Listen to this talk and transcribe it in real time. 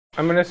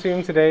I'm going to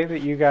assume today that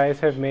you guys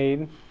have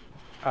made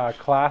a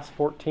class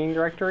 14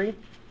 directory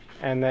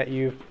and that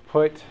you've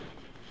put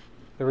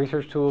the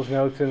research tools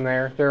notes in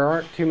there. There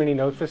aren't too many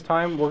notes this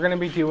time. We're going to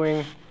be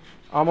doing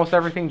almost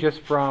everything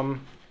just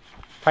from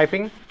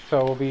typing.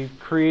 So we'll be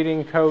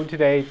creating code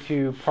today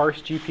to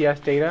parse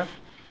GPS data.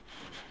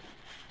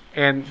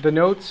 And the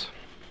notes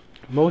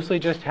mostly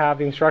just have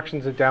the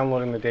instructions of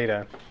downloading the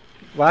data.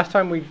 Last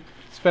time we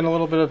spent a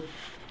little bit of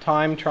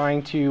time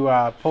trying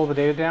to pull the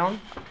data down.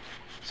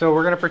 So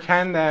we're going to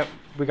pretend that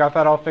we got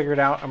that all figured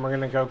out and we're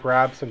going to go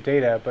grab some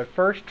data. But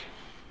first,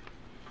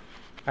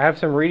 I have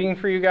some reading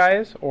for you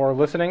guys, or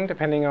listening,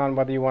 depending on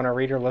whether you want to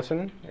read or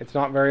listen. It's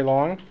not very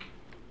long.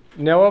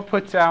 NOAA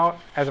puts out,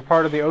 as a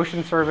part of the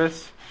ocean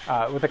service,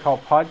 what they call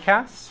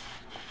podcasts.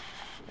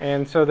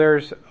 And so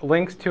there's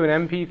links to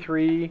an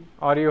MP3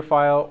 audio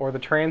file or the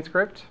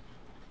transcript.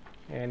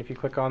 And if you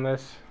click on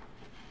this,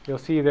 you'll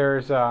see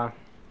there's a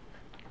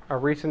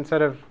recent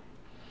set of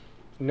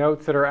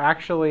notes that are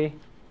actually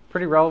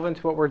pretty relevant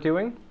to what we're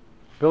doing.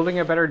 Building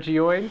a better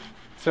geoid.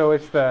 So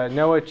it's the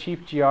NOAA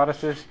Chief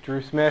Geodesist,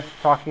 Drew Smith,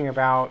 talking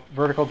about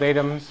vertical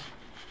datums.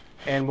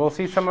 And we'll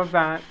see some of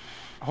that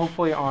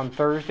hopefully on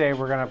Thursday.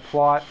 We're going to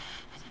plot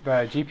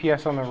the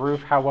GPS on the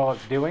roof, how well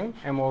it's doing,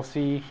 and we'll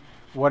see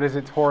what is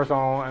its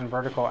horizontal and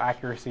vertical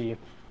accuracy.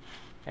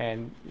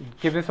 And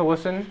give this a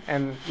listen,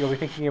 and you'll be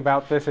thinking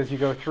about this as you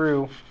go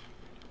through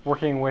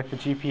working with the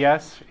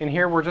GPS. In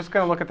here, we're just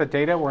going to look at the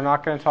data. We're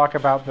not going to talk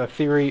about the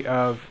theory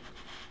of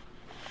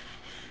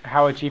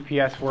how a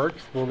GPS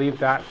works. We'll leave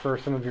that for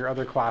some of your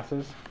other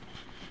classes.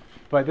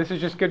 But this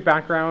is just good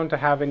background to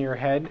have in your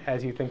head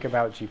as you think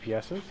about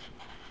GPSs.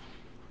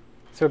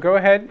 So go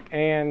ahead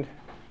and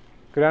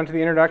go down to the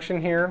introduction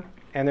here,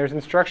 and there's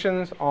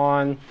instructions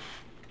on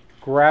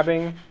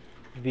grabbing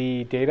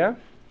the data.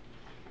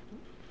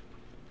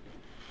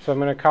 So I'm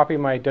going to copy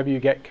my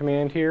wget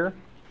command here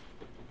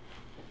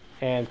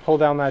and pull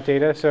down that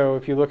data. So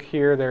if you look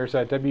here, there's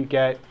a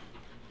wget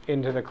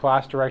into the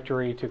class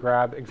directory to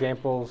grab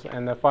examples,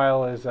 and the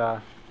file is,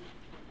 so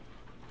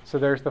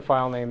there's the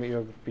file name that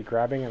you'll be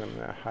grabbing, and I'm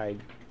going to hide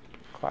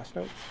class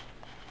notes.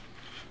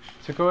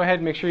 So go ahead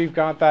and make sure you've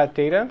got that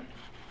data.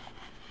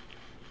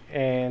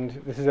 And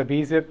this is a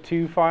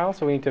bzip2 file,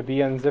 so we need to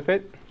unzip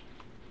it.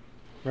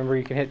 Remember,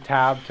 you can hit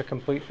tab to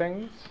complete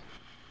things.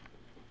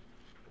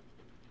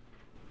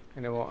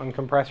 And it will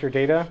uncompress your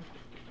data.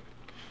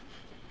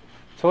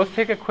 So let's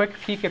take a quick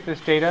peek at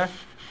this data.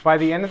 By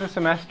the end of the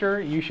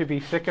semester, you should be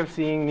sick of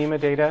seeing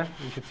NMEA data.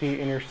 You should see it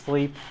in your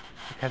sleep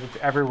because it's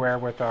everywhere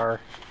with our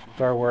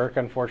work,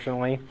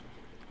 unfortunately.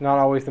 Not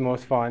always the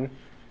most fun.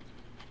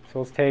 So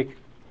let's take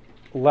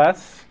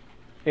less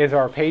is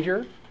our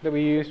pager that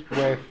we used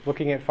with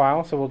looking at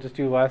files. So we'll just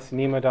do less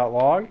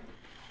NMEA.log.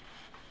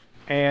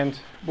 And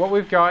what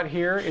we've got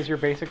here is your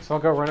basics. So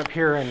I'll go run up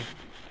here and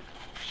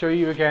show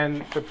you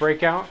again the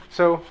breakout.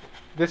 So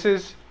this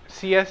is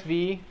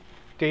CSV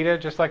data,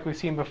 just like we've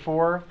seen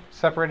before,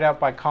 separated out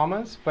by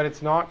commas, but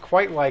it's not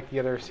quite like the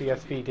other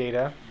CSV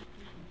data.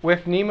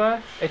 With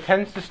NMEA, it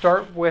tends to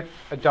start with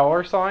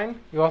a $sign.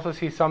 You'll also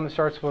see some that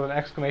starts with an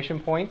exclamation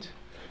point.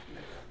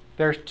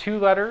 There's two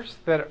letters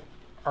that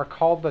are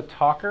called the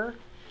talker.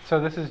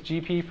 So this is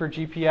GP for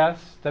GPS,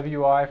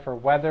 WI for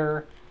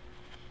weather,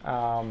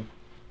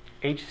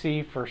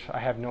 HC for I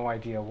have no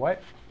idea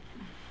what.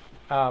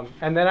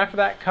 And then after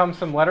that comes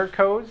some letter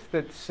codes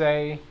that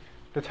say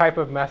the type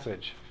of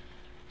message.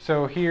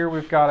 So here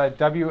we've got a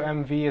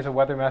WMV as a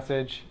weather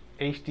message,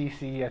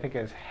 HDC I think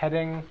is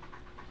heading,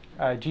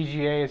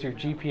 GGA is your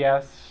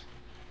GPS,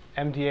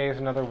 MDA is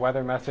another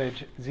weather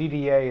message,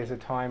 ZDA is a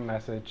time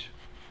message.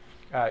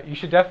 You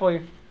should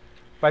definitely,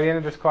 by the end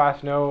of this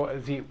class, know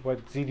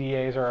what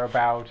ZDAs are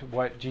about,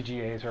 what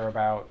GGAs are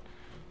about.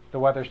 The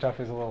weather stuff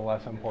is a little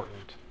less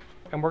important.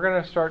 And we're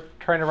going to start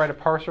trying to write a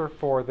parser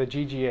for the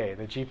GGA,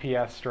 the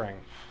GPS string.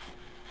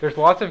 There's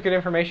lots of good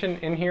information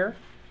in here.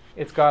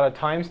 It's got a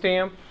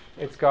timestamp.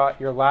 It's got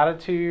your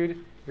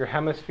latitude, your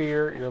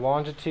hemisphere, your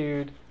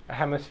longitude, a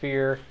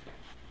hemisphere,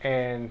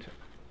 and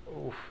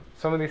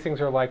some of these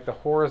things are like the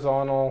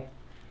horizontal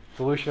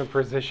dilution of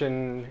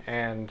precision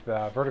and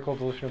the vertical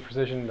dilution of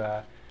precision.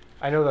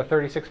 I know the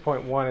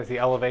 36.1 is the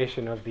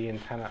elevation of the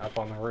antenna up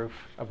on the roof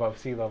above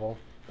sea level,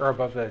 or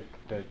above the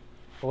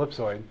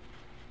ellipsoid.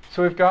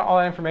 So we've got all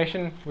that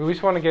information. We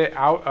just want to get it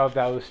out of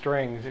those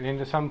strings and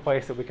into some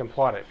place that we can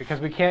plot it, because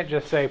we can't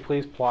just say,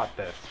 please plot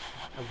this.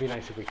 It would be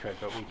nice if we could,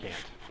 but we can't.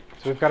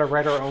 So we've got to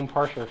write our own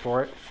parser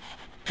for it.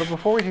 But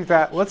before we do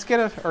that, let's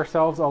get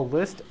ourselves a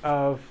list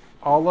of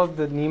all of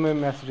the NMEA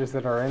messages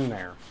that are in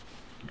there.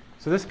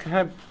 So this kind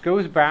of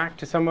goes back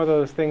to some of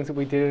those things that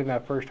we did in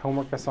that first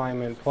homework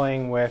assignment,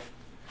 playing with,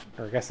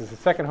 or I guess it's the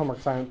second homework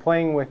assignment,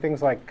 playing with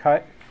things like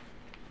cut.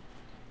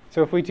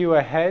 So if we do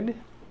a head,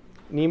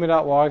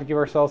 NMEA.log to give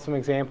ourselves some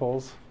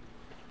examples,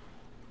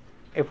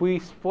 if we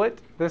split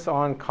this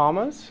on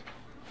commas,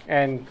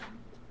 and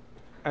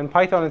in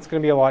Python it's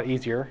going to be a lot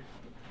easier,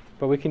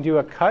 but we can do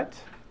a cut,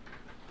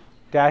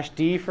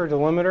 -D for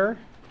delimiter,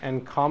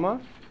 and comma,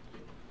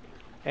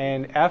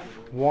 and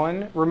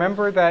F1.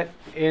 Remember that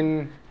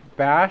in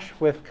bash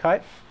with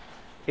cut,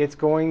 it's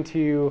going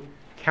to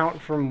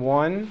count from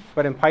 1,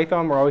 but in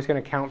Python we're always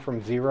going to count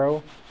from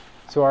 0.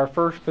 So our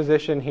first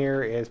position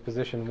here is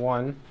position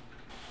 1.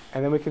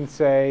 And then we can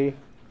say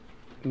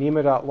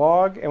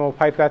NMEA.log, and we'll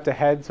pipe that to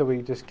head so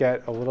we just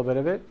get a little bit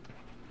of it.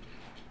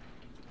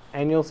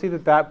 And you'll see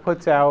that that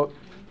puts out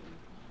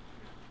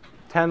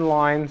 10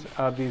 lines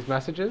of these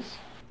messages.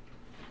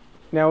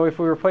 Now if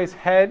we replace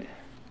head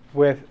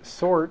with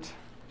sort,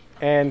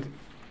 and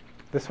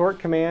the sort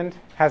command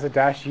has a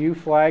 -u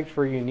flag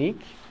for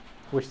unique,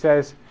 which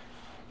says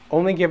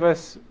only give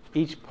us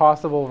each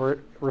possible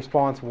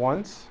response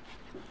once.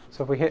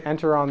 So if we hit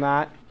enter on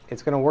that,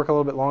 it's going to work a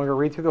little bit longer,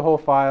 read through the whole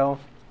file,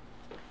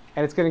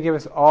 and it's going to give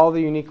us all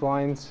the unique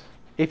lines.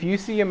 If you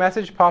see a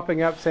message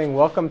popping up saying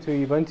welcome to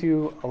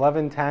Ubuntu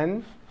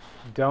 11.10,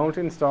 don't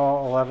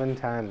install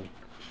 11.10.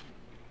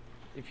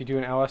 If you do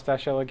an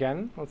ls-l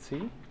again, let's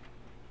see,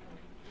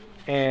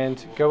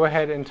 and go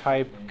ahead and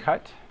type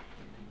cut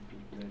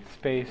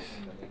space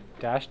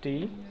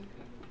 -d,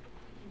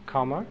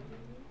 comma,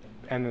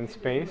 and then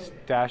space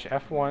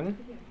 -f1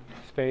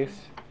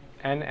 space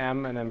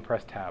nm, and then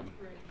press tab.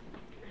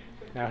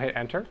 Now hit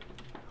enter.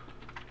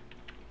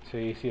 So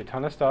you see a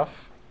ton of stuff.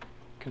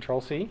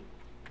 Control C.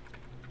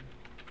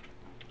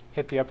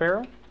 Hit the up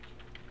arrow.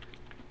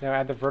 Now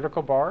add the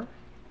vertical bar.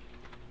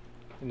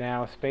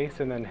 Now space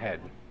and then head.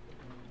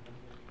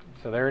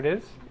 So there it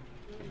is.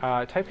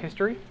 Type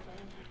history.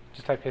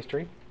 Just type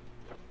history.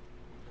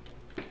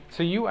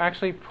 So you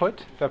actually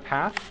put the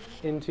path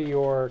into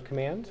your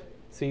command.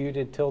 So you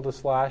did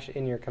 ~/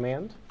 in your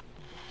command.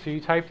 So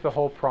you typed the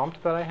whole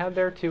prompt that I had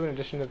there too, in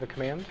addition to the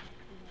command.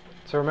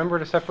 So remember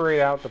to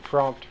separate out the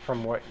prompt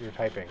from what you're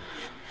typing.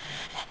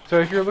 So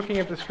if you're looking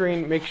at the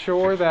screen, make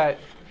sure that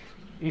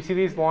you see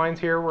these lines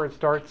here where it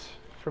starts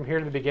from here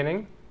to the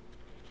beginning.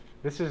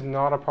 This is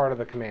not a part of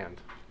the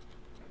command.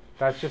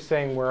 That's just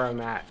saying where I'm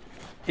at.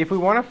 If we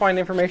want to find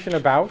information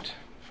about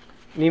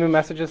NMEA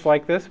messages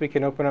like this, we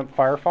can open up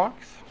Firefox,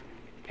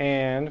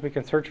 and we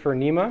can search for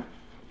NMEA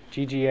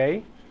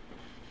GGA,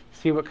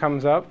 see what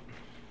comes up.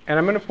 And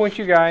I'm going to point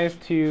you guys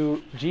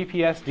to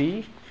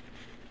GPSD.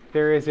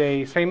 There is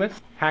a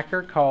famous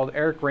hacker called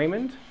Eric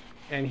Raymond,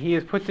 and he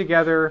has put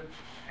together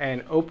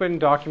an open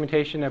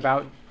documentation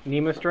about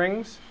NMEA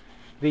strings.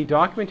 The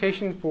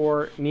documentation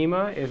for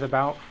NMEA is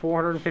about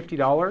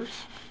 $450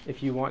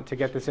 if you want to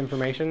get this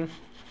information.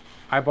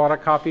 I bought a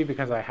copy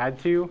because I had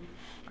to.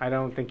 I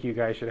don't think you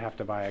guys should have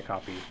to buy a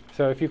copy.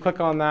 So if you click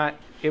on that,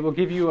 it will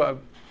give you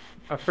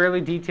a fairly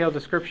detailed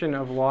description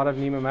of a lot of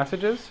NMEA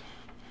messages.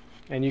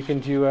 And you can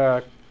do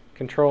a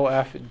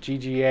Control-F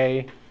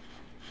GGA,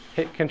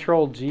 hit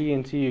Control-G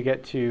until you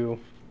get to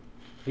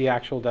the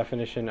actual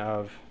definition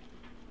of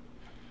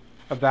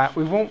that.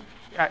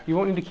 You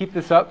won't need to keep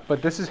this up,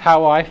 but this is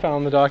how I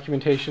found the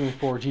documentation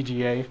for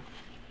GGA.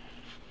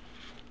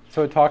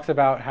 So it talks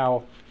about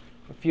how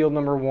field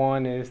number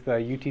 1 is the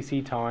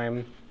UTC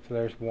time. So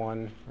there's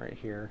 1 right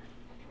here.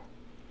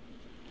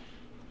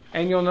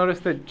 And you'll notice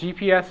that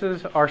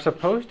GPSs are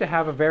supposed to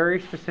have a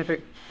very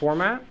specific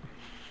format.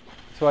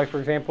 So like, for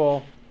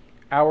example,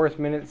 hours,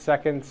 minutes,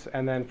 seconds,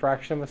 and then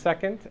fraction of a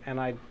second. And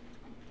I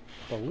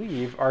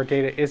believe our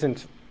data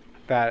isn't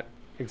that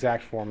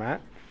exact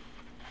format.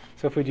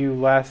 So if we do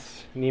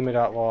less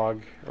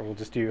NMEA.log, or we'll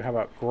just do, how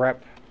about grep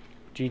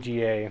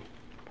GGA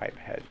pipe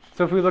head.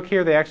 So if we look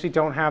here, they actually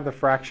don't have the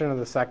fraction of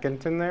the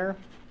second in there.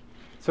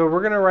 So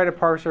we're going to write a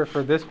parser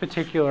for this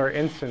particular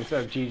instance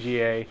of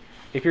GGA.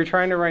 If you're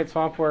trying to write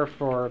software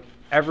for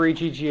every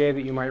GGA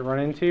that you might run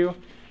into,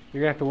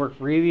 you're going to have to work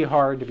really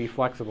hard to be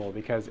flexible,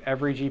 because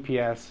every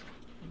GPS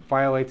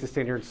violates the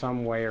standard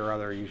some way or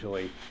other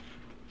usually.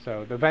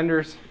 So the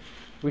vendors,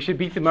 we should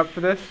beat them up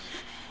for this.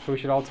 So we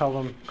should all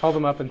call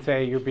them up and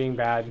say you're being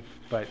bad,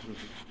 but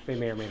they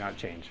may or may not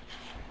change.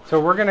 So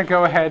we're going to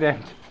go ahead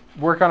and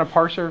work on a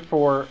parser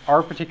for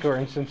our particular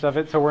instance of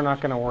it, so we're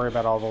not going to worry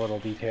about all the little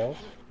details.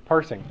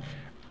 Parsing.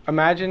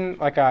 Imagine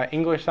like an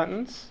English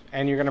sentence,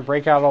 and you're going to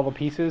break out all the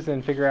pieces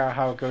and figure out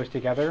how it goes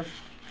together.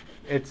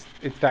 It's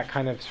that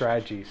kind of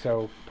strategy.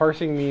 So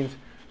parsing means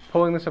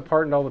pulling this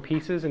apart into all the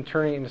pieces and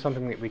turning it into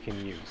something that we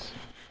can use.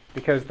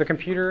 Because the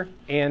computer,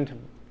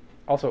 and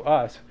also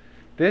us,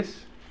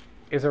 this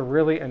is a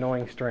really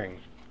annoying string.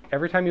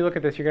 Every time you look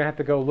at this, you're going to have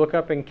to go look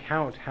up and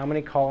count how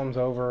many columns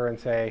over and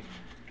say,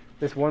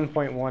 this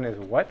 1.1 is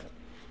what?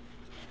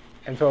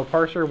 And so a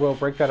parser will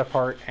break that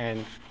apart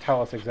and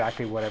tell us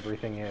exactly what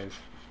everything is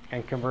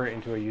and convert it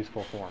into a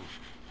useful form.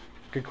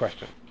 Good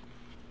question.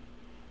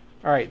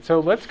 All right, so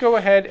let's go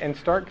ahead and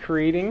start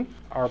creating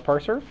our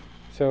parser.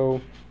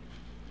 So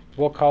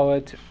we'll call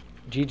it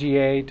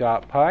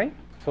gga.py.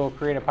 So we'll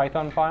create a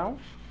Python file.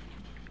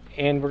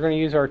 And we're going to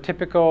use our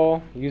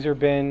typical user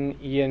bin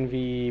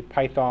env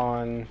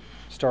python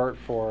start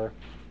for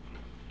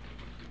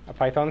a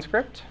Python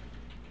script.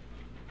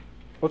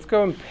 Let's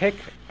go and pick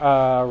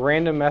a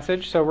random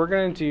message. So we're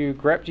going to do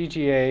grep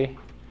GGA.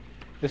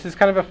 This is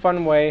kind of a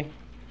fun way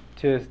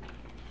to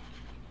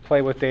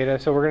play with data.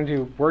 So we're going to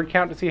do word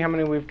count to see how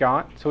many we've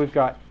got. So we've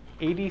got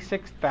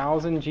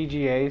 86,000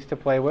 GGAs to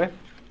play with.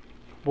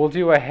 we'll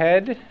do a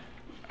head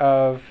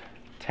of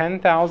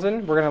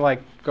 10,000. We're going to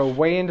like go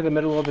way into the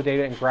middle of the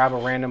data and grab a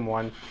random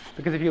one,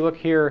 because if you look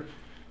here,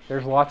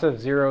 there's lots of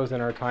zeros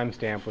in our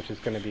timestamp, which is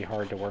going to be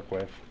hard to work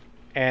with.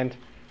 And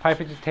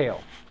pipe it to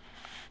tail.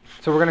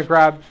 So we're going to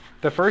grab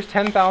the first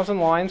 10,000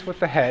 lines with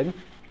the head,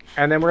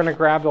 and then we're going to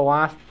grab the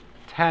last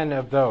 10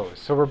 of those.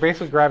 So we're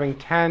basically grabbing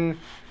 10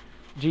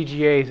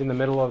 GGAs in the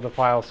middle of the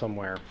file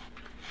somewhere.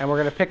 And we're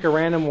going to pick a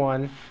random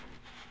one.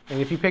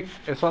 And if you pick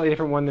a slightly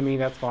different one than me,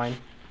 that's fine.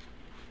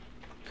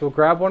 So we'll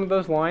grab one of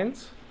those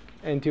lines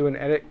and do an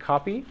edit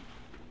copy.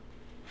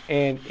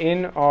 And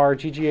in our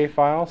GGA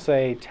file,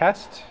 say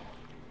test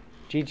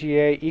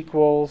GGA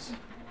equals,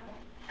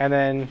 and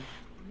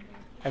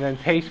then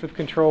paste with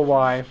Control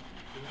Y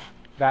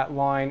that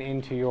line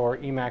into your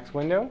Emacs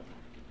window.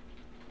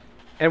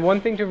 And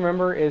one thing to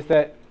remember is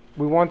that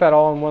we want that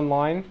all in one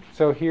line.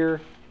 So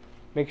here,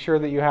 make sure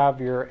that you have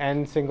your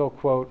end single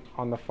quote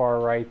on the far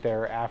right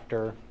there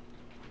after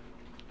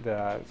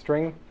the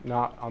string,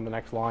 not on the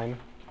next line.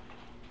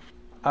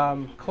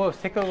 Close.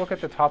 Take a look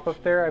at the top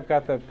up there. I've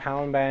got the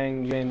pound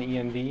bang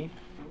UNEND.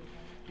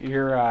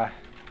 You're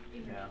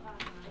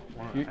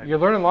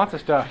learning lots of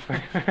stuff.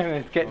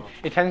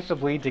 It tends to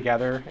bleed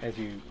together as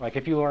you, like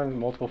if you learn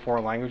multiple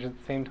foreign languages at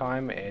the same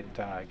time, it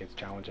gets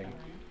challenging.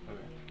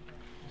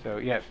 So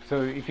yeah,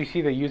 so if you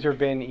see the user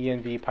bin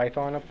env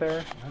Python up there.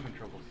 I'm having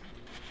trouble.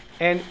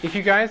 And if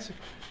you guys,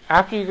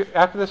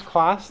 after this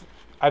class,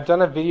 I've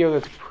done a video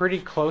that's pretty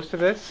close to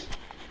this.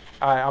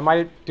 I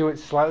might do it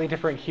slightly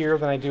different here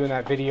than I do in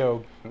that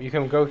video. You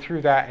can go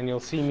through that and you'll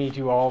see me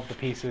do all of the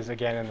pieces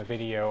again in the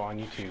video on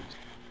YouTube.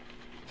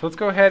 So let's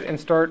go ahead and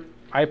start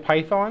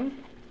IPython.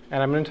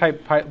 And I'm going to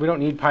type, we don't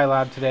need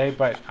PyLab today,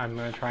 but I'm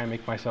going to try and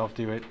make myself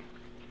do it.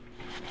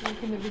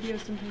 Like in the video,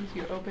 sometimes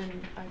you open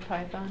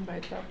IPython by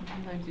itself, and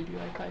sometimes you do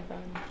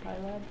IPython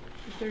PyLab.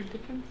 Is there a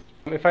difference?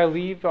 If I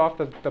leave off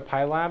the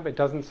PyLab, it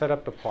doesn't set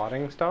up the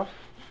plotting stuff.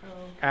 Oh.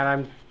 And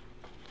I'm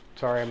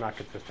sorry, I'm not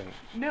consistent.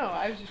 No,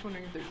 I was just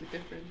wondering if there's a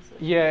difference.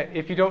 Yeah,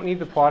 if you don't need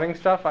the plotting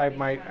stuff, I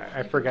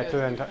forget to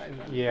then.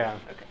 Yeah.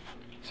 Okay.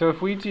 So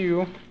if we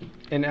do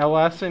an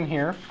ls in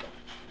here,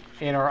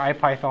 in our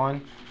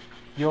IPython,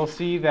 you'll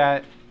see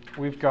that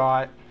we've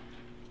got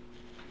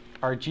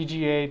our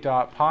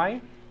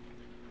gga.py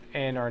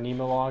and our NMEA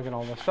log and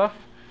all this stuff.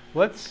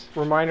 Let's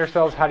remind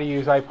ourselves how to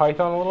use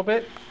IPython a little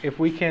bit. If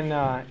we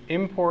can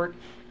import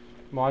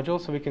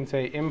modules, so we can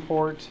say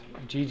import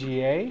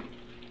GGA,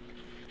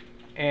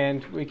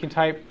 and we can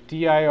type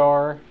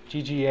dir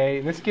GGA,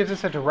 and this gives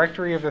us a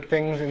directory of the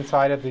things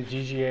inside of the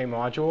GGA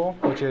module,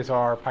 which is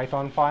our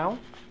Python file.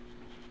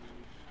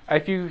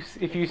 If you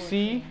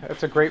see,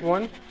 that's a great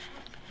one.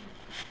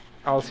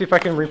 I'll see if I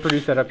can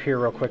reproduce that up here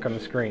real quick on the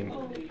screen.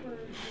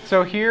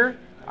 So here,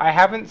 I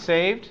haven't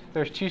saved.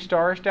 There's 2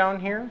 stars down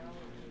here.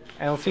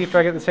 And let's see if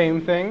I get the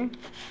same thing.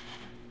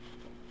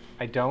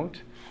 I don't.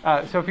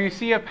 So if you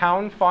see a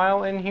pound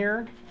file in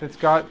here that's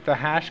got the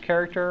hash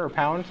character or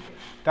pound,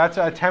 that's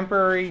a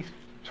temporary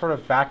sort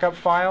of backup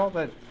file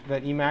that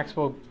Emacs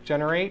will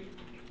generate.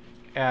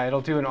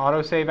 It'll do an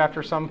autosave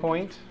after some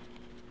point,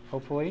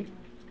 hopefully.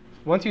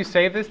 Once you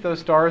save this, those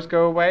stars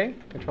go away.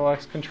 Control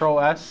X, Control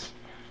S.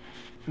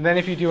 And then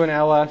if you do an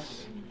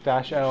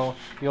ls-l,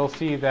 you'll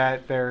see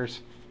that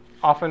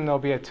often there'll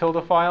be a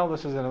tilde file.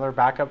 This is another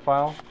backup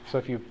file. So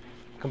if you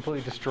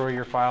completely destroy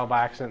your file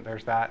by accident,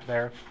 there's that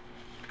there.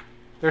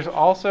 There's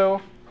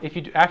also,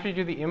 after you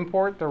do the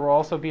import, there will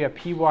also be a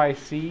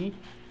pyc.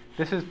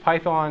 This is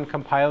Python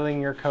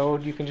compiling your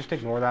code. You can just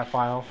ignore that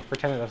file,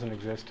 pretend it doesn't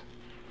exist.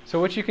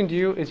 So what you can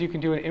do is you can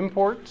do an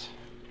import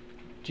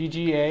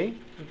GGA,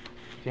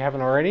 if you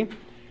haven't already.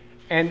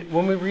 And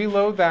when we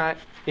reload that,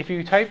 if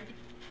you type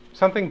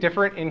something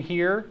different in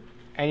here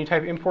and you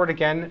type import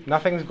again,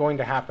 nothing's going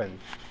to happen.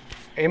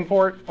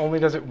 Import only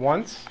does it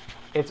once.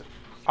 It's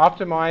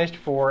optimized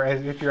for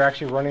as if you're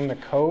actually running the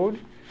code.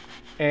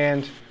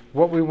 And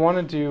what we want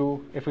to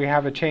do if we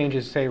have a change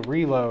is say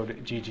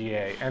reload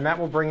GGA. And that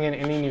will bring in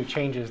any new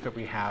changes that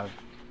we have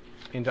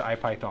into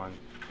IPython.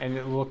 And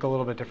it will look a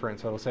little bit different.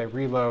 So it'll say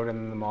reload and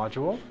then the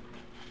module.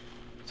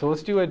 So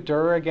let's do a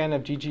dir again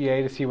of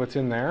GGA to see what's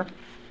in there.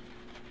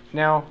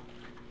 Now,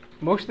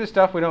 most of this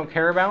stuff we don't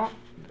care about.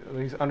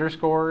 These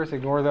underscores,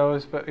 ignore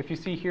those. But if you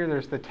see here,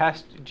 there's the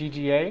test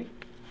GGA.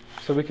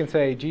 So we can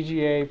say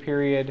GGA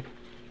period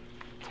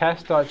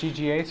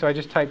test.gga. So I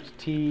just typed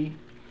T,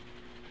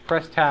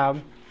 press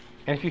tab.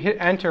 And if you hit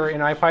enter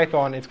in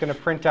IPython, it's going to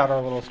print out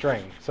our little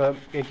string. So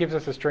it gives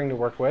us a string to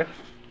work with.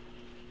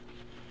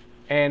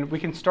 And we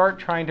can start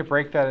trying to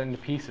break that into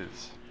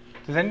pieces.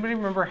 Does anybody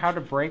remember how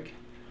to break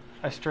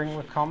a string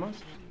with commas?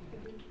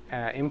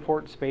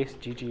 Import space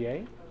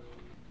GGA.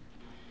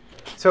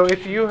 So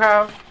if you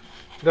have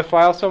the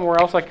file somewhere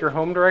else, like your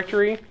home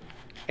directory,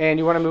 and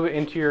you want to move it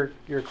into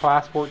your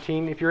class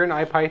 14, if you're in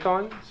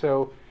IPython,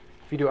 so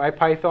if you do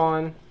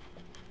IPython,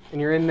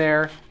 and you're in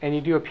there, and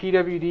you do a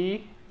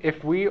pwd,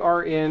 if we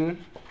are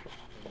in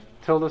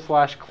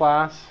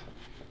 /class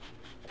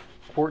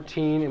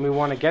 14 and we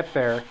want to get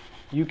there,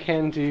 you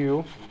can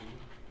do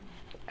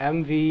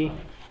mv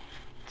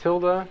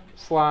tilde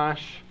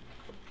slash,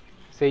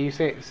 say you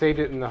saved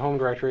it in the home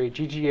directory,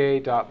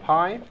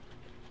 gga.py,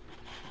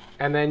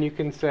 and then you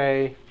can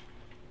say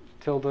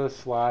tilde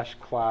slash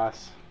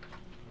class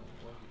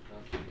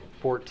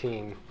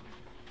 14.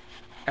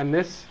 And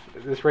this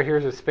right here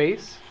is a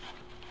space,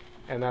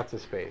 and that's a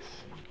space.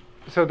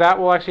 So that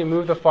will actually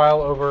move the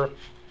file over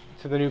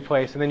to the new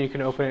place, and then you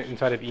can open it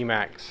inside of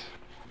Emacs.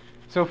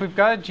 So if we've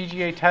got a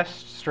GGA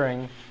test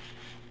string,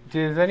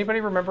 does anybody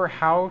remember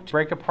how to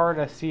break apart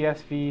a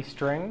CSV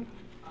string?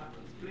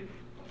 Split.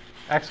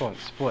 Excellent,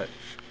 split.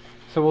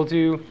 So we'll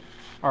do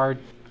our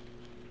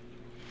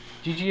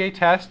GGA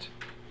test,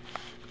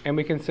 and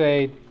we can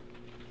say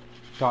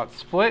dot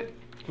split.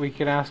 We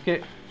can ask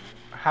it,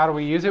 how do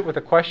we use it with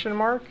a question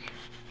mark?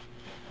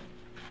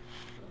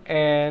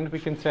 And we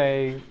can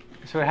say,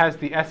 so it has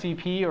the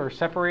SEP or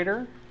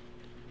separator.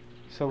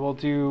 So we'll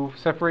do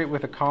separate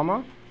with a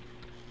comma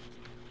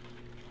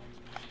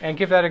and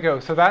give that a go.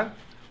 So that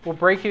will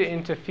break it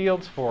into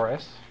fields for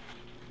us.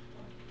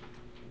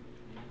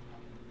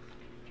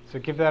 So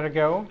give that a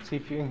go. See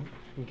if you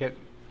can get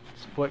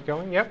split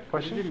going. Yep,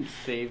 question? You didn't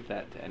save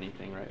that to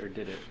anything, right? Or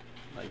did it?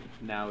 Like,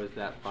 now is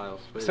that file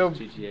split? So is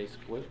GGA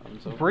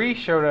split? Bree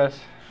showed us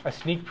a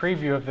sneak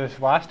preview of this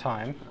last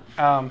time.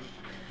 I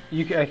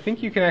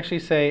think you can actually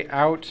say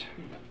out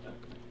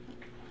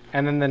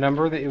and then the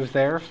number that it was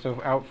there,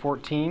 so out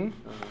 14,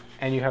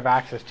 and you have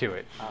access to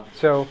it.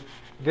 So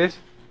this,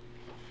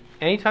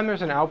 anytime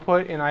there's an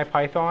output in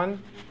IPython,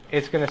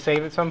 it's going to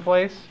save it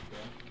someplace.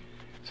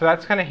 So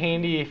that's kind of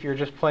handy if you're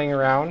just playing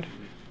around.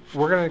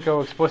 We're going to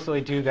go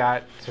explicitly do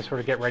that to sort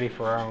of get ready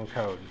for our own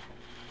code.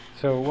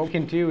 So what we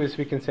can do is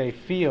we can say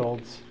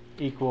fields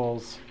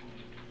equals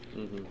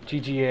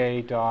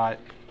GGA dot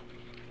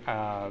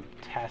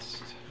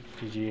test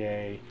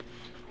GGA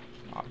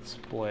dot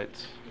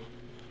split.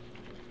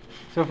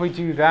 So if we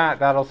do that,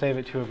 that'll save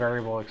it to a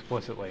variable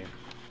explicitly.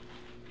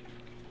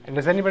 And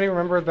does anybody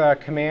remember the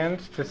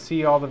command to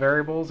see all the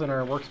variables in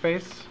our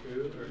workspace?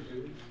 Who or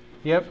who?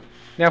 Yep.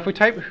 Now if we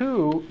type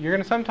who, you're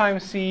going to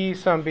sometimes see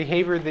some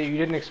behavior that you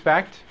didn't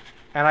expect.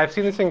 And I've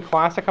seen this in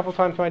class a couple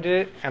times when I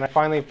did it, and I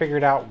finally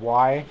figured out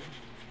why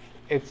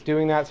it's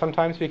doing that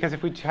sometimes. Because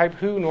if we type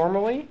who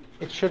normally,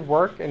 it should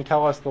work and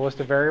tell us the list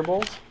of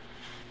variables.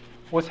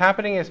 What's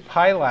happening is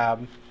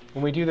PyLab,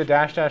 when we do the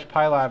 --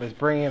 PyLab, is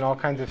bringing in all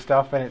kinds of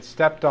stuff, and it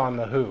stepped on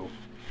the who.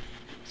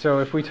 So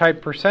if we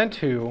type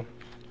 %who,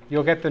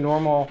 you'll get the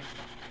normal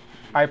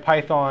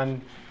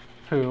IPython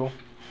who.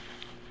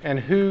 And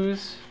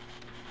whos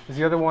is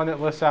the other one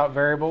that lists out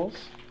variables.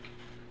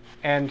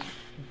 And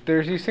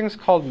there's these things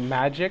called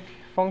magic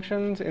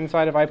functions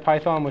inside of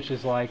IPython, which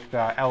is like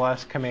the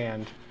ls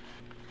command.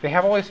 They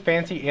have all these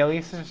fancy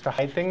aliases to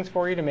hide things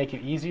for you to make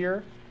it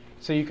easier.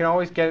 So you can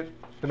always get,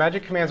 the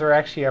magic commands are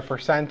actually a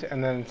 %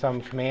 and then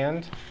some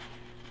command.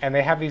 And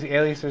they have these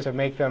aliases to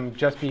make them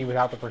just be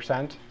without the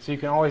 %. So you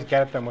can always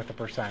get at them with the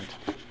 %.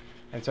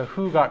 And so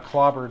who got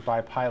clobbered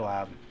by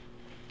PyLab.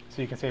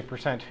 So you can say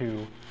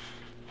 %who.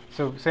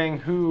 So saying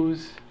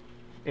whos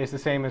is the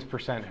same as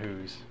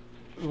 %whos.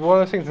 One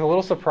of those things that's a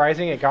little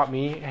surprising. It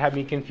had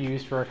me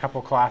confused for a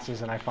couple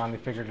classes, and I finally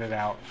figured it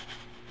out.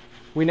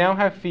 We now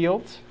have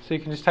fields, so you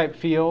can just type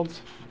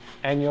fields,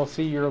 and you'll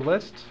see your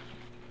list.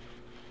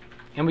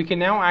 And we can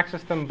now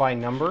access them by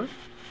number.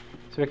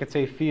 So we can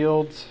say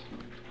fields,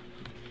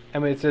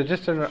 and it's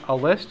just a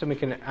list, and we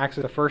can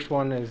access the first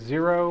one as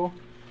 0,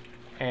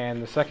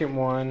 and the second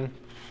one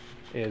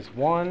is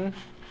 1.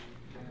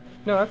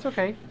 No, that's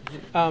okay.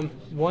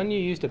 1, you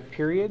used a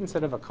period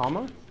instead of a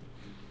comma.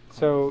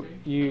 So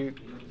you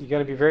got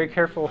to be very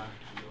careful.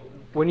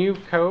 When you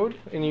code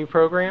and you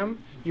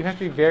program, you have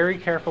to be very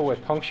careful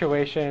with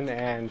punctuation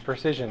and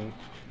precision.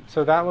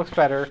 So that looks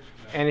better.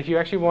 And if you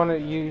actually want to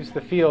use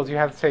the fields, you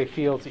have to say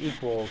fields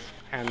equals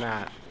and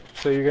that.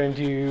 So you're going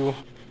to do,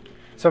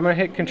 so I'm going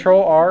to hit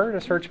Control R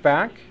to search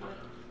back,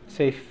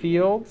 say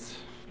fields,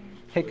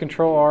 hit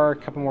Control R a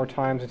couple more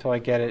times until I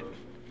get it.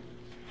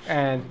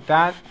 And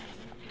that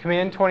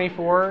command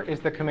 24 is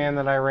the command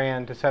that I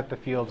ran to set the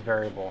fields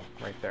variable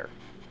right there.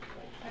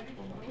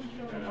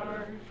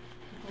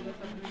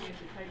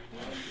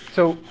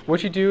 So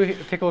what you do,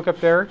 take a look up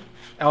there.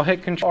 I'll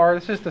hit Control R.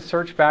 This is the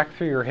search back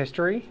through your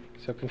history.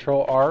 So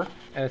Control R,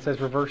 and it says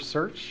reverse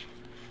search.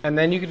 And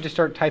then you can just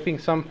start typing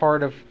some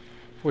part of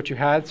what you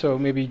had, so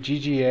maybe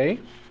GGA.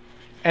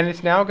 And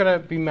it's now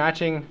going to be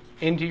matching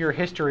into your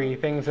history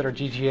things that are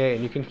GGA.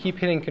 And you can keep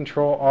hitting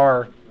Control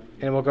R,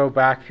 and it will go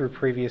back through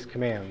previous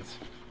commands.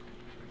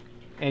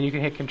 And you can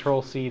hit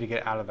Control C to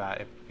get out of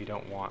that if you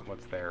don't want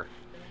what's there.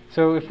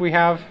 So if we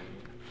have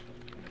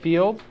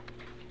field,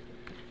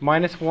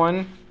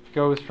 -1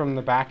 goes from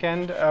the back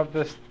end of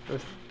the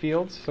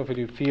fields. So if we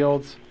do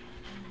fields,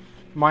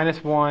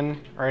 -1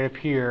 right up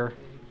here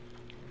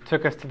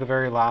took us to the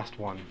very last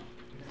one.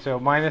 So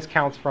minus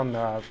counts from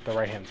the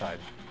right-hand side.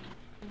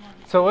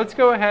 So let's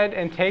go ahead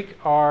and take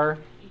our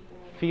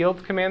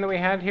fields command that we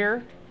had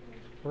here.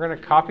 We're going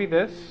to copy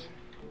this,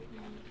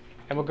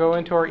 and we'll go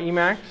into our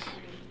Emacs,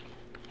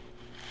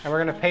 and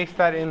we're going to paste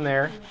that in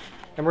there.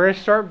 And we're going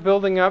to start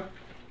building up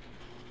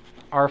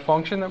our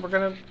function that we're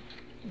going to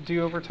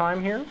do over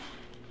time here.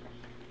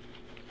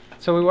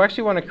 So we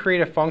actually want to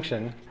create a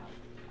function.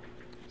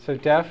 So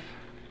def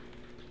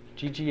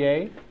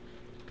GGA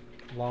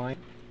line.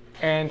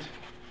 And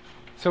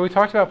so we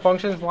talked about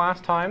functions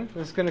last time.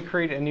 This is going to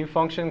create a new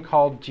function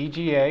called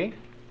GGA.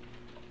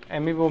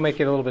 And maybe we'll make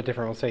it a little bit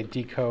different. We'll say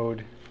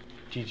decode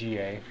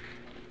GGA.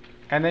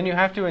 And then you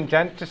have to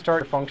indent to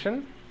start your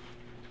function.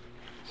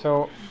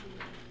 So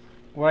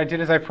what I did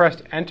is I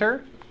pressed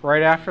enter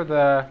right after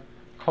the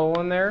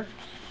colon there,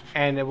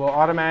 and it will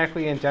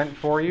automatically indent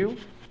for you.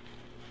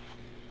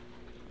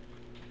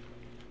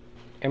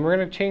 And we're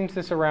going to change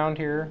this around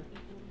here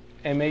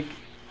and make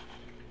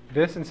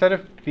this, instead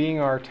of being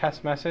our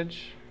test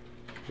message,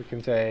 we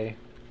can say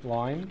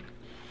line.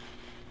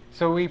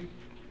 So we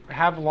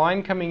have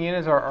line coming in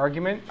as our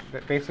argument,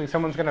 that basically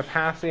someone's going to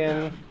pass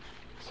in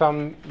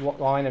some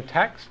line of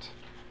text,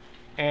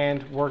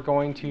 and we're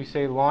going to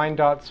say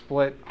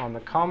line.split on the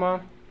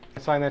comma,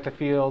 assign that to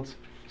fields,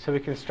 so we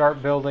can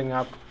start building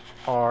up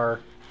our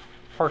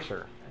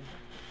parser.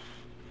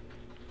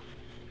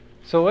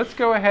 So let's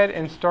go ahead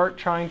and start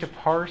trying to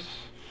parse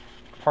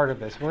part of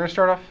this. We're going to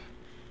start off.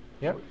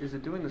 Yep. Is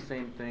it doing the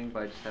same thing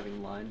by just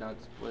having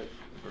line.split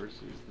versus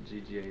the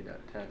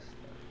GGA.test?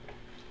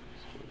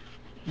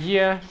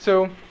 Yeah,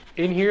 so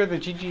in here, the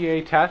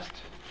GGA test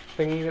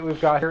thingy that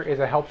we've got here is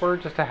a helper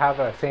just to have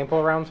a sample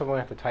around, so we don't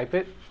have to type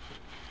it.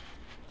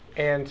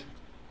 And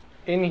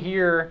in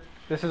here,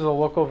 this is a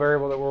local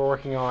variable that we're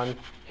working on.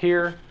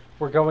 Here,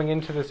 we're going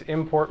into this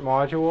import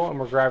module, and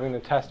we're grabbing the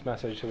test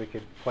message so we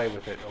could play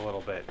with it a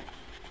little bit.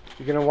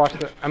 You're going to watch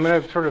the, I'm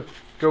going to sort of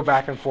go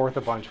back and forth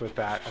a bunch with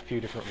that a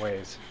few different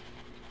ways.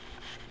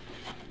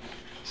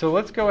 So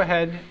let's go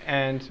ahead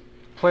and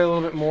play a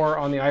little bit more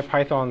on the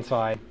IPython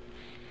side.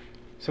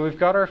 So we've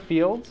got our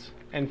fields,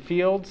 and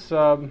fields,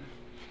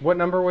 what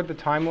number would the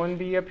time one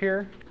be up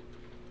here?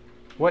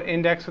 What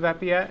index would that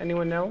be at?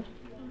 Anyone know?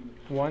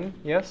 1,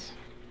 yes?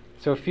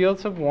 So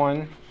fields of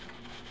 1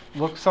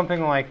 looks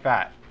something like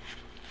that.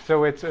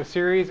 So it's a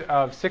series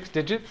of 6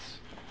 digits,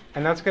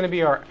 and that's going to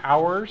be our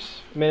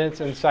hours,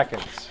 minutes, and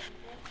seconds.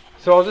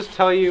 So I'll just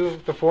tell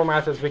you the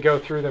formats as we go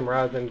through them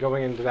rather than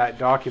going into that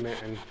document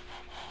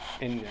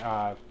in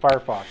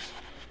Firefox.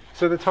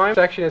 So the time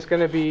section is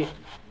going to be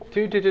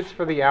 2 digits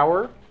for the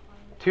hour,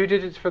 2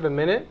 digits for the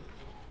minute,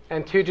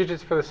 and 2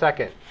 digits for the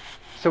second.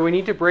 So we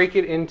need to break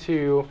it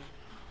into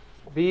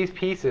these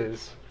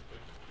pieces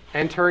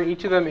and turn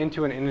each of them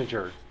into an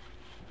integer.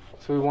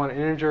 So we want an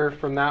integer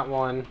from that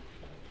one,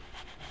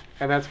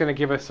 and that's going to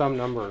give us some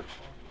number.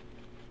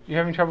 You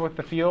having trouble with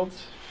the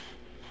fields?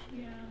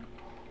 Yeah.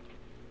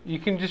 You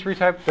can just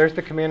retype. There's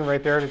the command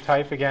right there to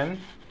type again.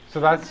 So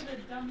that's,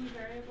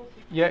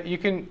 yeah, you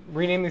can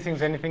rename these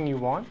things anything you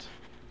want.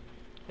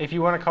 If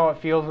you want to call it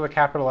fields with a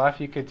capital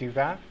F, you could do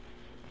that.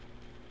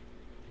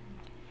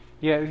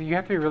 Yeah, you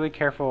have to be really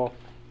careful.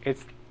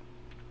 It's,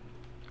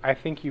 I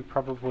think you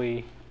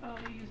probably, Oh,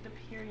 you used a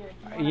period.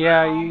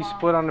 yeah, you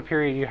split on a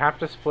period. You have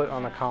to split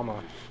on a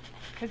comma.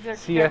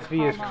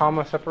 CSV is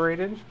comma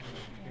separated.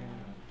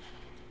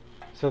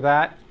 So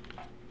that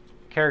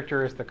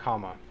character is the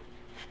comma,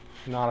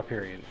 not a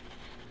period.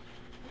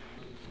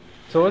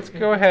 So let's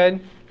go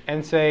ahead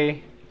and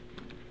say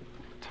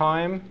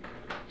time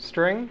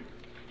string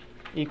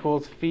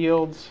equals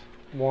fields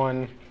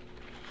 1.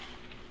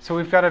 So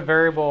we've got a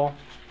variable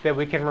that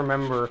we can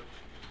remember.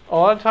 A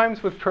lot of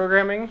times with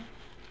programming,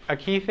 a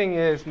key thing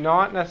is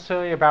not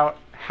necessarily about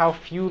how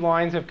few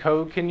lines of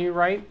code can you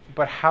write,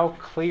 but how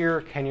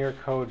clear can your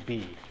code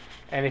be.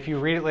 And if you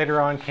read it later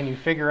on, can you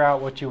figure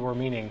out what you were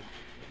meaning?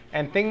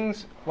 And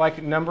things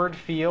like numbered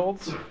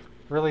fields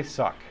really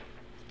suck.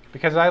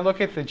 Because I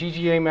look at the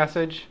GGA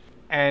message,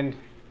 and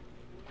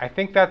I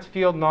think that's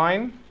field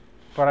 9,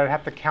 but I'd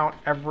have to count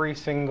every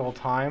single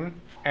time.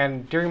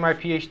 And during my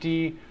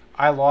PhD,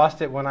 I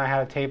lost it when I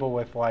had a table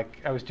with, like,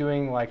 I was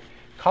doing like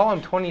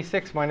column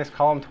 26 minus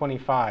column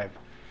 25,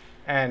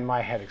 and my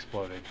head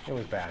exploded. It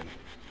was bad.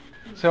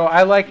 So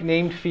I like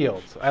named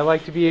fields. I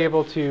like to be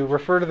able to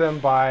refer to them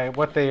by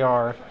what they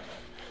are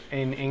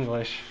in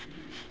English.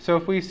 So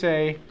if we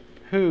say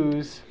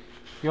whose,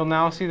 you'll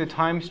now see the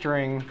time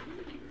string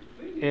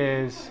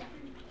is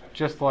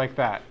just like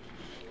that.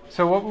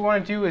 So what we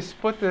want to do is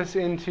split this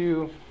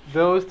into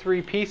those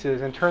 3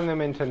 pieces and turn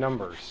them into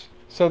numbers.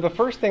 So the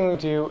first thing we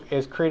do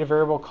is create a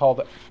variable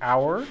called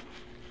hour.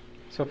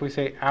 So if we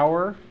say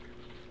hour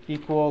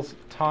equals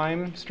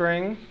time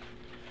string,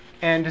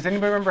 and does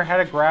anybody remember how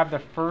to grab the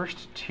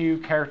first 2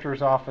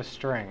 characters off a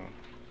string?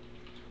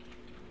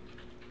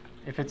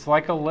 If it's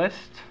like a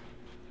list,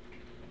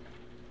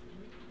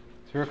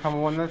 0,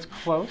 1, that's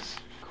close.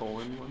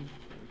 Colon 1?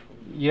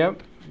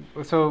 Yep.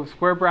 So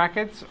square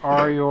brackets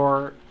are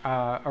your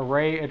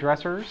array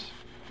addressers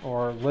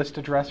or list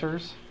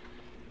addressers,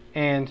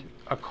 and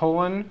a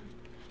colon,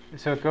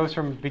 so it goes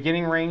from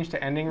beginning range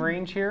to ending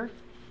range here.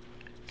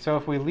 So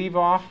if we leave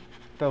off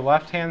the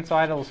left-hand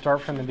side, it'll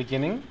start from the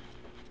beginning.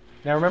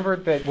 Now remember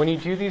that when you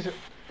do these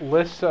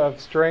lists of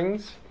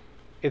strings,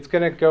 it's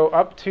going to go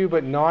up to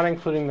but not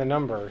including the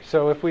number.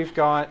 So if we've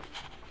got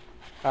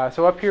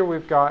So up here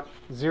we've got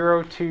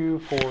 0, 2,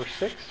 4,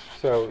 6.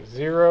 So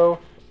 0,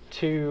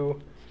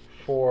 2,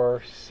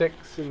 4,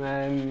 6, and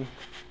then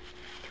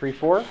 3,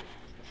 4.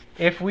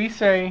 If we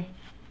say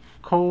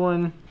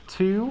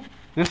 :2,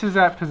 this is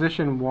at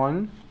position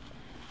 1.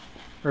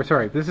 Or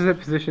sorry, this is at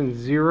position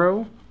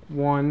 0,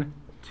 1,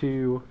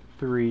 2,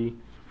 3,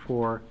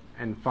 4,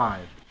 and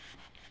 5.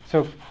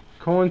 So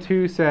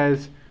 :2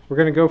 says we're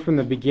going to go from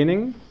the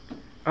beginning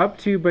up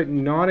to, but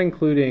not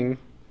including,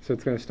 so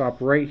it's going to stop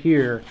right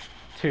here,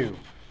 2.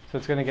 So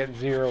it's going to get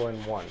 0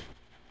 and 1.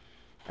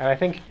 And I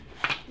think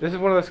this is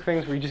one of those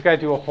things where you just got to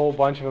do a whole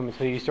bunch of them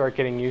until you start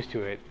getting used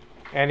to it.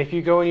 And if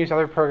you go and use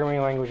other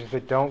programming languages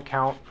that don't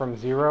count from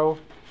 0,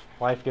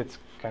 life gets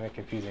kind of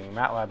confusing.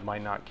 MATLAB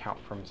might not count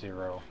from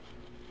 0.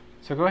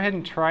 So go ahead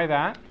and try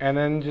that, and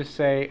then just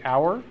say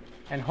hour,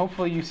 and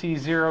hopefully you see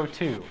 0,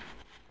 2.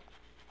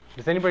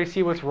 Does anybody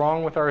see what's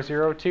wrong with our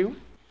 0, 2?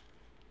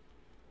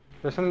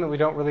 There's something that we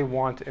don't really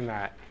want in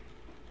that.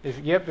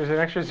 Yep, there's an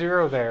extra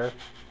 0 there,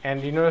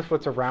 and you notice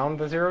what's around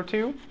the 0,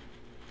 2?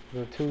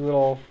 The two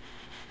little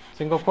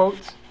single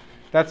quotes.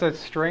 That's a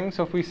string,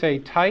 so if we say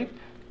type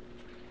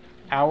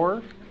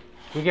hour,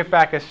 we get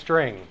back a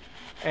string.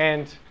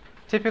 And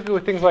typically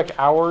with things like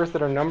hours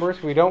that are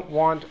numbers, we don't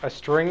want a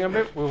string of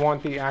it, we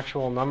want the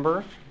actual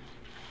number.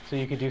 So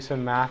you could do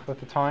some math with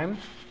the time.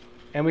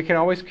 And we can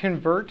always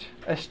convert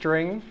a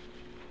string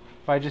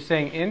by just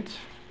saying int,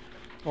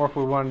 or if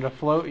we wanted to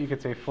float, you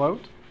could say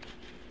float.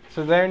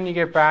 So then you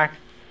get back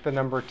the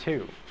number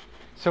 2.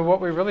 So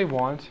what we really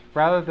want,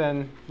 rather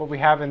than what we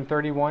have in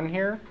 31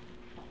 here,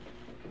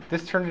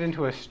 this turned it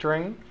into a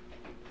string.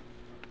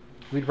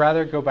 We'd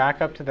rather go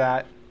back up to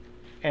that,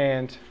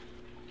 and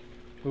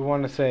we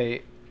want to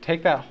say,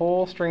 take that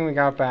whole string we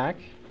got back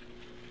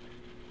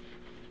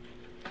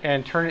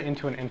and turn it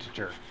into an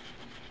integer.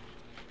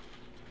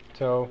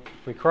 So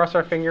we cross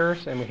our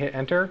fingers and we hit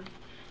enter.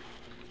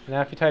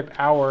 Now if you type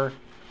hour,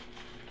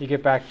 you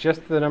get back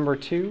just the number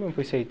 2. If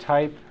we say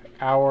type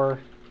hour,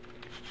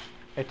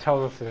 it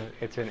tells us that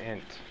it's an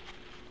int.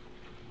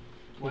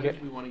 Why do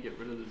we want to get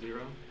rid of the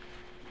 0?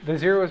 The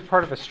 0 is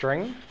part of a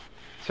string.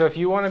 So if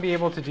you want to be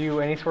able to do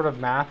any sort of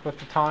math with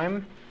the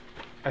time,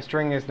 a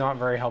string is not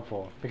very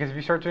helpful. Because if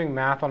you start doing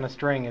math on a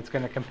string, it's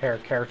going to compare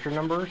character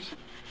numbers,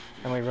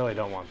 and we really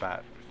don't want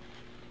that.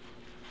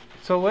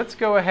 So let's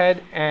go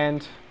ahead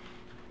and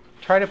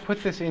try to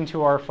put this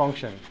into our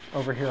function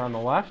over here on the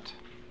left.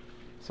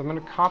 So I'm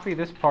going to copy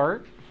this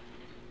part.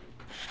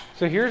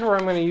 So here's where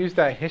I'm going to use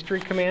that history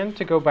command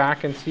to go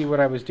back and see what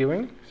I was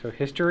doing. So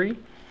history.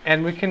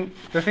 And we can,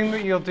 the thing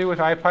that you'll do with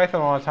IPython a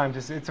lot of times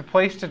is it's a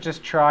place to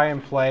just try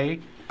and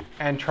play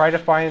and try to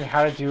find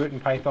how to do it in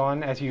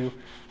Python as you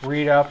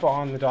read up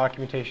on the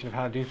documentation of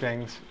how to do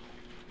things.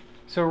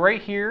 So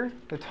right here,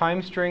 the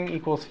time string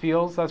equals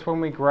fields. That's when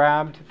we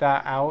grabbed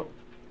that out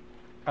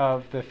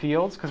of the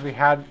fields because we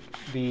had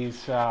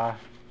these 9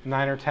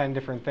 or 10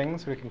 different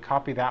things. So we can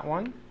copy that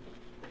one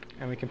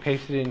and we can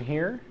paste it in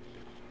here.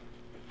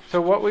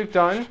 So what we've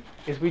done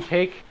is we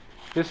take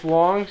this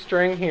long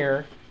string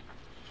here,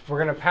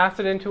 we're going to pass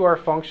it into our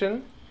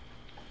function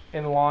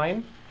in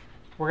line.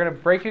 We're going to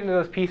break it into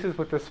those pieces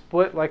with the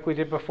split like we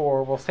did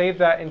before. We'll save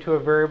that into a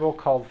variable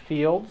called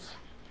fields.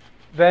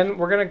 Then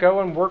we're going to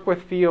go and work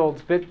with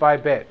fields bit by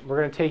bit. We're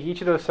going to take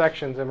each of those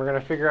sections and we're going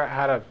to figure out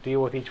how to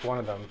deal with each one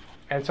of them.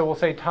 And so we'll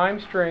say time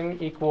string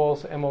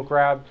equals, and we'll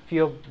grab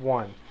field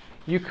 1.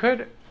 You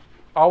could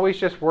always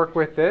just work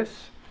with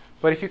this,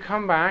 but if you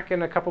come back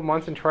in a couple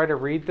months and try to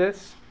read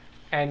this,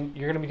 and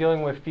you're going to be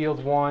dealing with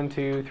fields 1,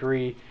 2,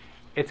 3,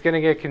 it's going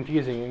to get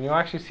confusing. And you'll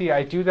actually see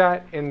I do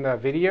that in the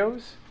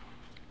videos,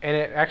 and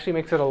it actually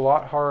makes it a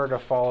lot harder to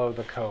follow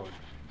the code.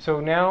 So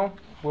now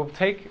we'll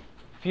take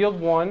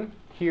field 1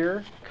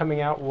 here,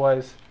 coming out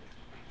was,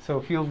 so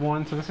field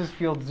 1, so this is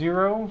field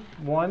 0,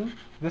 1.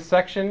 This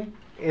section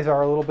is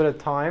our little bit of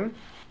time.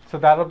 So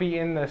that'll be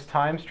in this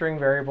time string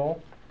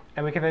variable.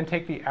 And we can then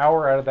take the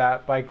hour out of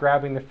that by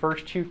grabbing the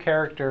first 2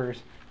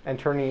 characters and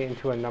turning it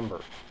into a number.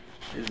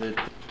 Is it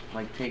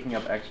like taking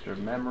up extra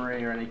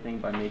memory or anything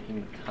by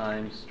making the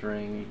time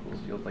string equals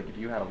fields? Like if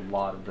you had a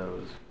lot of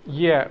those.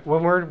 Yeah,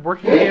 when we're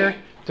working here,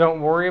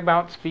 don't worry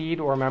about speed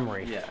or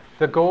memory. Yeah.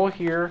 The goal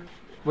here,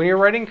 when you're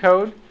writing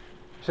code,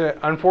 it's an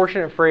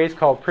unfortunate phrase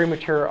called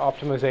premature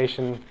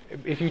optimization.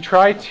 If you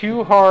try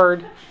too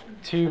hard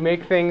to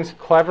make things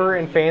clever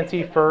and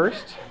fancy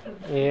first,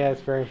 yeah,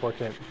 it's very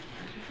unfortunate.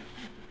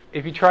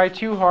 If you try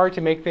too hard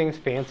to make things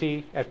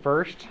fancy at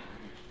first,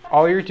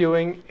 all you're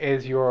doing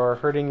is you're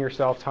hurting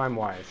yourself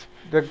time-wise.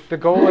 The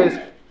goal is,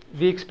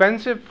 the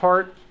expensive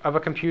part of a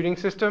computing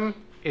system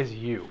is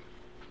you.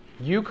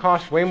 You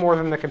cost way more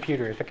than the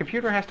computer. If the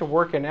computer has to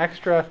work an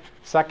extra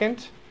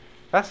second,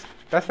 that's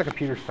the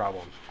computer's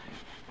problem.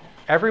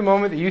 Every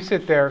moment that you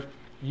sit there,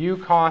 you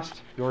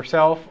cost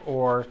yourself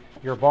or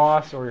your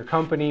boss or your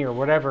company or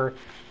whatever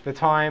the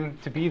time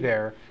to be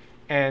there.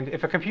 And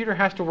if a computer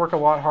has to work a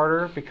lot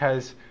harder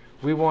because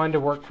we wanted to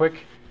work quick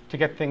to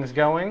get things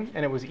going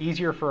and it was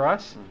easier for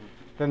us,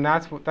 then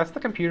that's the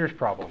computer's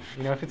problem.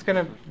 You know, if it's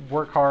going to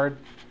work hard,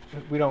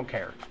 we don't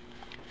care.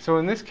 So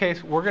in this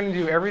case, we're going to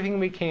do everything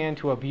we can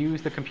to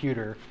abuse the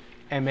computer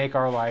and make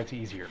our lives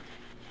easier.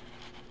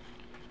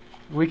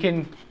 We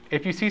can,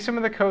 if you see some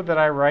of the code that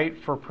I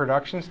write for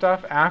production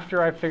stuff,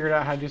 after I've figured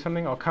out how to do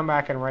something, I'll come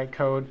back and write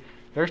code.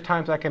 There's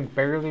times I can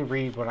barely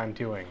read what I'm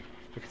doing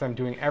because I'm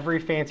doing every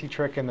fancy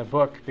trick in the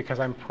book because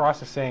I'm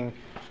processing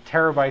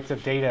terabytes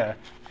of data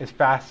as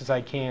fast as I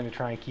can to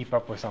try and keep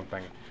up with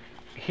something.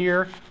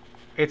 Here,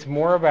 it's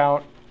more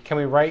about, can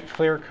we write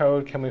clear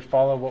code? Can we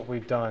follow what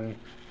we've done?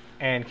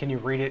 And can you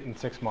read it in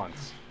 6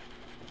 months?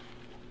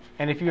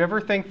 And if you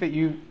ever think that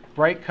you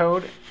write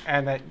code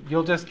and that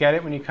you'll just get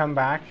it when you come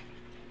back,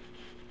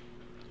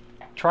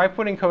 try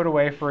putting code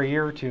away for a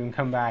year or two and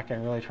come back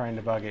and really try and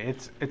debug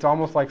it. It's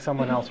almost like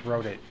someone else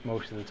wrote it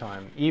most of the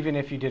time. Even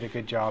if you did a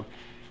good job,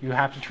 you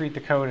have to treat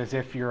the code as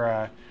if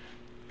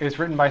it's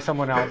written by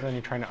someone else and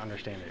you're trying to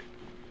understand it.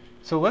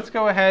 So let's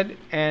go ahead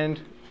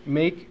and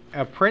make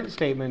a print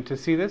statement to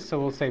see this. So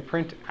we'll say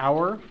print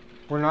hour.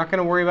 We're not going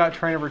to worry about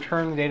trying to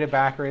return the data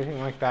back or anything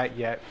like that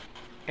yet.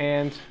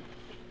 And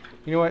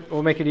you know what?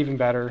 We'll make it even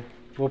better.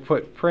 We'll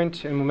put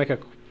print and we'll make a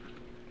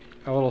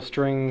little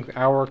string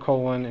hour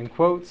colon in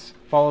quotes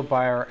followed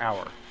by our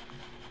hour.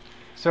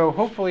 So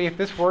hopefully if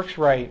this works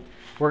right,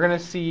 we're going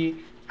to see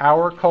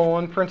hour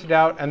colon printed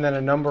out and then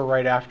a number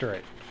right after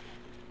it.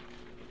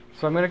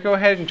 So I'm going to go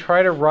ahead and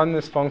try to run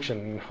this function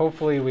and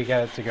hopefully we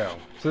get it to go.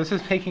 So this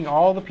is taking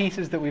all the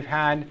pieces that we've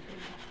had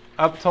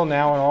up till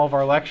now in all of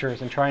our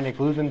lectures and trying to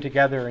glue them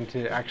together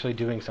into actually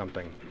doing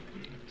something.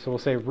 So we'll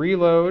say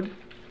reload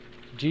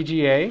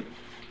GGA.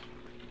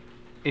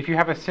 If you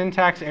have a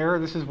syntax error,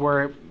 this is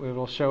where it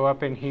will show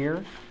up in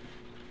here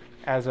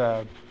as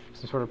some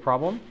sort of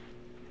problem.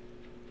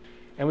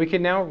 And we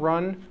can now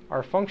run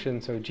our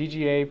function. So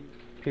GGA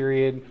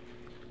period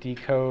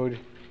decode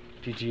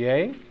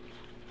GGA.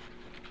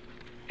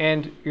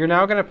 And you're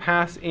now going to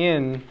pass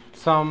in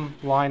some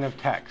line of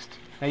text.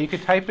 Now you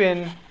could type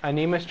in a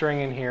NMEA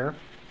string in here,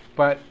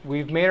 but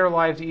we've made our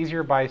lives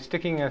easier by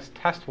sticking a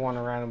test1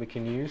 around we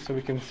can use. So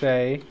we can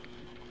say,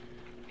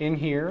 in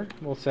here,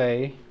 we'll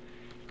say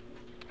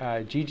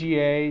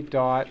GGA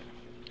dot,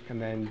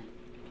 and then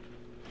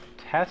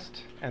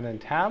test, and then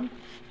tab.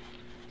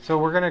 So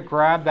we're going to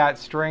grab that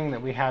string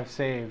that we have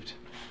saved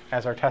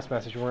as our test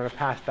message, and we're going to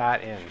pass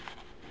that in.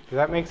 Does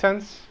that make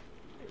sense?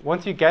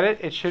 Once you get it,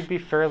 it should be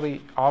fairly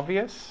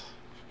obvious,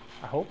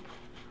 I hope.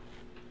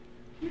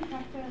 Do you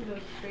have to have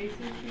those spaces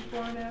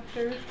before and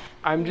after?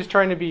 I'm just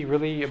trying to be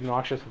really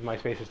obnoxious with my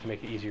spaces to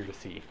make it easier to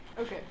see.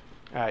 Okay.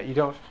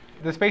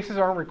 The spaces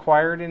aren't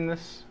required in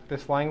this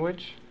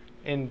language.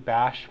 In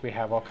Bash, we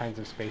have all kinds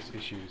of space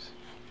issues.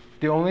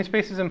 The only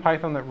spaces in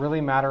Python that really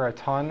matter a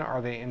ton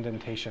are the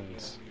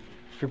indentations.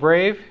 If you're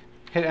brave,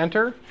 hit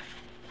enter,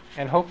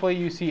 and hopefully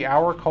you see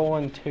hour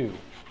colon 2.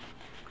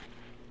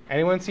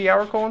 Anyone see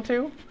hour colon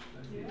 2?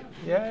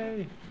 Yeah.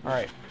 Yay. All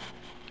right.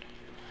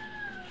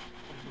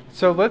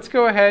 So let's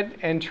go ahead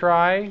and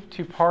try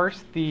to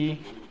parse so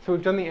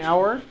we've done the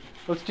hour.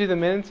 Let's do the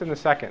minutes and the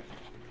second.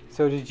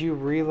 So did you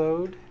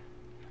reload?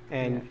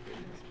 And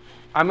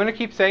I'm going to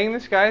keep saying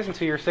this, guys,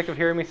 until you're sick of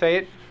hearing me say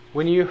it.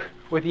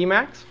 With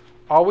Emacs,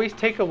 always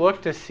take a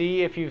look to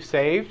see if you've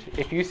saved.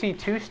 If you see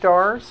 2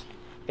 stars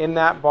in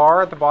that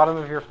bar at the bottom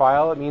of your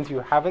file, it means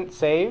you haven't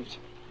saved.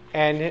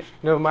 And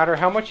no matter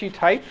how much you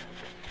type,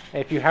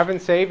 if you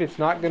haven't saved, it's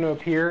not going to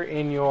appear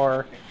in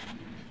your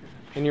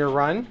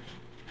run.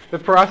 The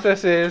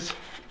process is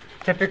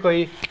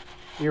typically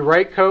you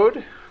write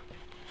code,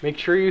 make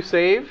sure you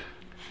save,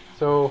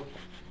 so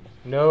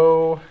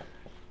no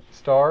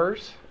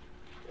stars,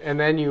 and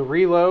then you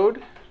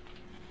reload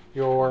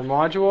your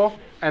module,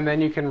 and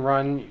then you can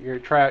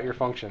try out your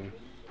function.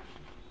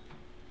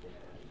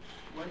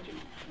 When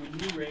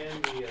you ran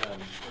or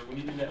when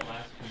you did that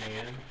last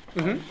command,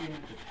 why did you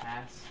have to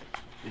pass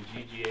the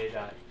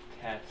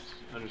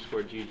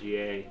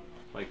GGA.test_GGA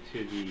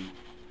to the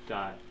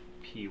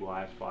 .py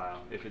file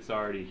if it's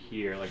already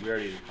here, we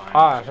already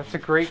defined it? That's a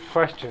great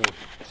question.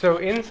 So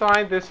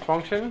inside this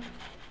function,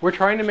 we're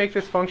trying to make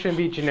this function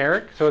be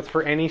generic, so it's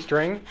for any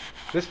string.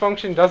 This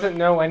function doesn't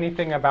know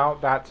anything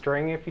about that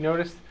string. If you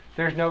notice,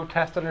 there's no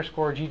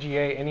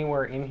test_GGA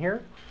anywhere in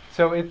here.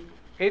 So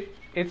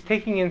it's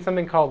taking in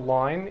something called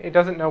line. It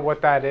doesn't know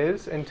what that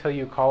is until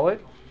you call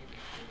it.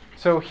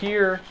 So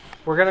here,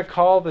 we're going to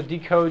call the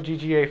decode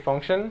GGA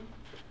function.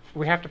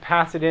 We have to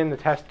pass it in the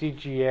test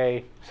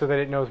GGA so that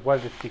it knows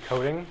what it's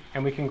decoding,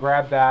 and we can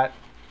grab that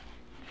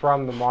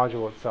from the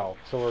module itself.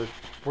 So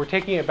we're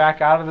taking it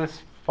back out of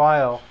this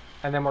file,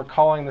 and then we're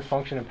calling this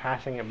function and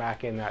passing it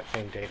back in that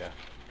same data.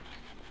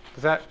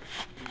 Does that?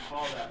 You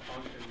call that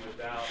function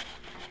without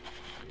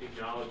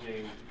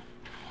acknowledging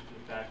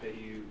the fact that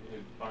you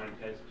have defined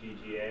test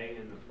GGA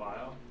in the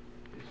file?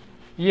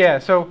 Yeah,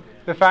 so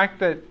the fact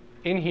that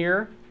in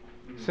here,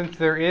 since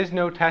there is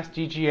no test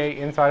GGA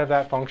inside of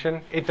that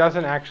function, it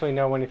doesn't actually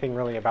know anything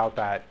really about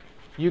that.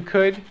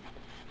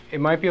 It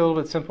might be a little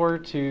bit simpler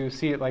to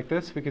see it like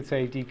this. We could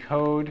say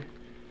decode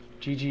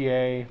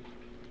GGA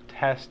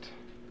test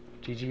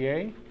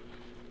GGA.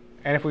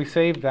 And if we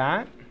save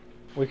that,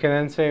 we can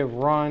then say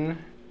run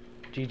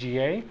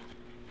GGA.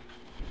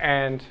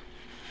 And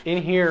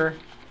in here,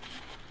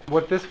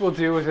 what this will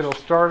do is it'll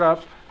start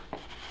up,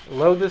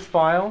 load this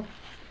file,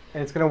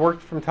 and it's going to work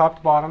from top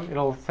to bottom.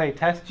 It'll say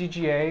test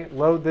GGA,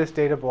 load this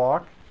data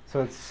block.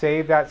 So it's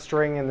save that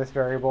string in this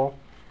variable.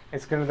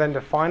 It's going to then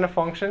define a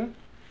function,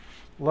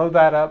 load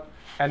that up,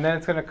 and then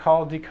it's going to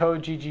call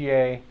decode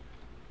GGA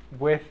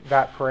with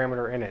that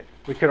parameter in it.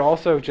 We could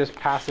also just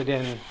pass it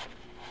in.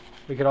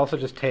 We could also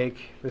just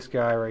take this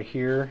guy right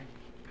here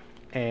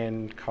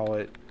and call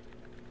it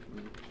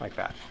like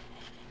that.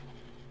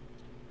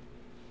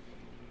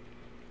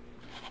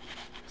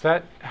 Does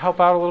that help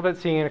out a little bit,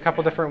 seeing it a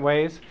couple different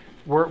ways?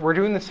 We're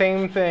doing the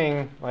same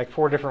thing like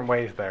 4 different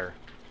ways there.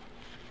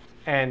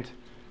 And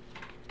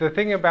the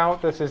thing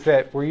about this is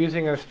that we're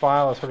using this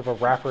file as sort of a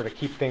wrapper to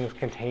keep things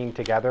contained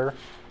together.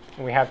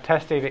 And we have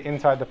test data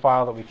inside the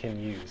file that we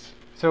can use.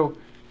 So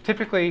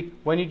typically,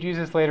 when you'd use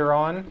this later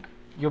on,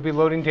 you'll be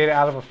loading data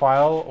out of a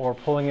file or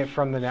pulling it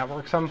from the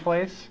network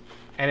someplace,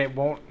 and it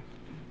won't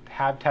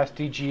have test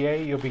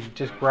DGA. You'll be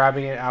just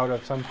grabbing it out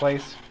of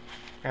someplace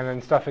and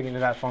then stuffing it into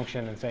that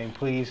function and saying,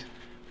 please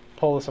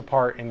pull this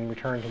apart and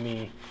return to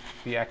me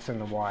the X and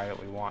the Y that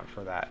we want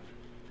for that.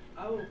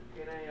 How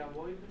can I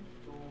avoid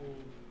to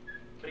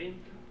print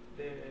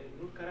the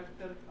null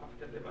character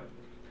after the byte?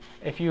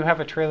 If you have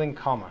a trailing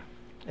comma,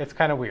 it's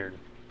kind of weird.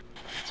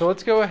 So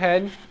let's go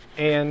ahead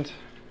and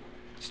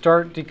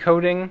start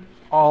decoding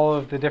all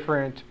of the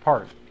different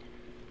parts.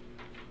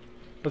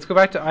 Let's go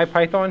back to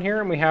IPython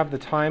here, and we have the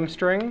time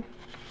string.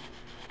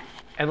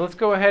 And let's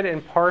go ahead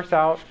and parse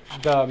out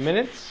the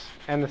minutes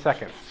and the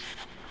seconds.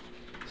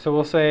 So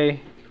we'll say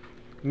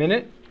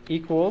minute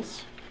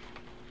equals,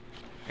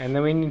 and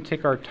then we need to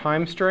take our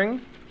time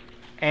string.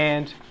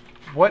 And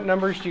what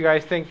numbers do you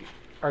guys think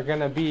are going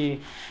to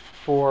be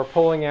for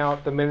pulling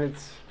out the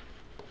minutes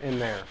in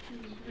there?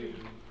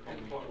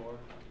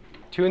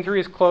 2 and 3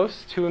 is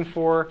close. 2 and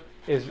 4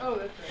 is, Oh,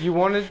 that's right. you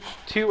wanted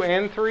 2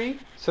 and 3,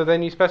 so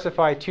then you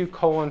specify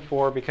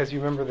 2:4 because you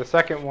remember the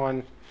second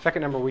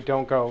number we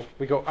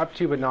go up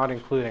to but not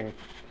including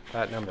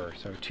that number.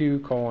 So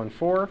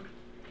 2:4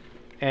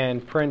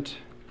 and print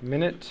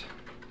minute.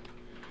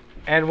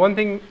 And one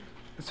thing,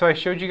 so I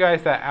showed you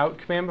guys that out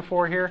command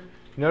before here.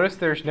 Notice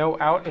there's no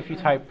out if you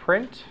type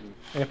print,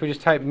 and if we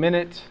just type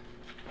minute,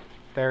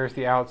 there's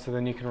the out, so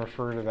then you can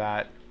refer to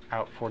that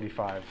out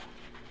 45.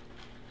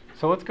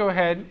 So let's go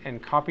ahead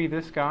and copy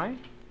this guy.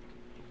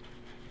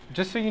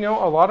 Just so you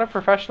know, a lot of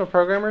professional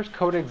programmers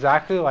code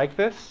exactly like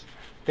this.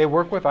 They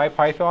work with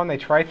IPython, they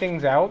try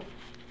things out,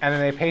 and then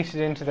they paste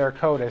it into their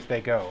code as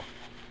they go.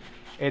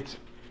 It's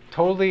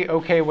totally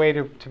okay way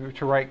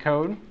to write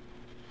code.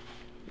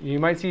 You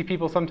might see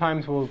people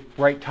sometimes will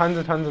write tons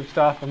and tons of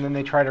stuff, and then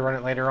they try to run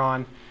it later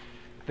on.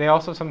 They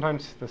also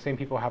sometimes, the same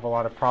people have a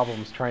lot of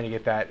problems trying to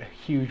get that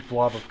huge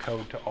blob of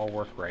code to all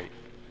work right.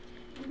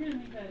 We're going to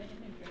make that an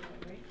integer,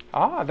 right?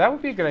 Ah, that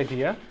would be a good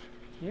idea.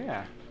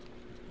 Yeah.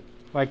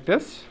 Like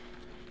this?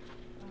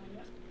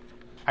 Yep.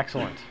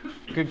 Excellent.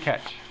 Good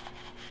catch.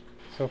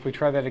 So if we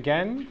try that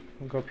again,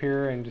 we'll go up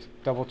here and just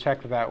double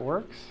check that that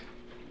works.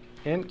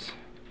 Int.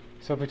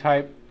 So if we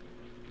type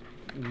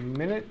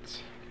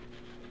minute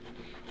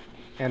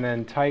and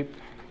then type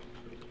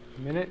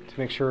minute to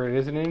make sure it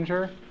is an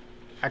integer.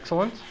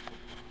 Excellent.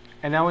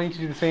 And now we need to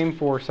do the same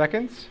for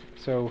seconds.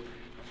 So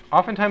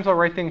oftentimes I'll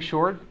write things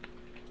short,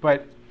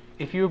 but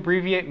if you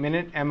abbreviate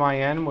minute,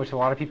 min, which a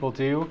lot of people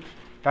do,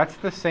 that's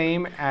the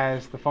same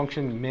as the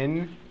function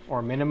min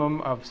or minimum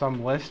of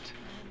some list.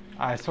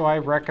 So I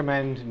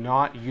recommend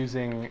not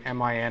using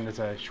min as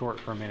a short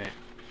for minute.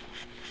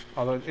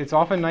 Although it's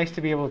often nice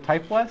to be able to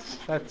type less,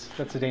 that's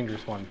a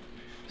dangerous one.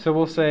 So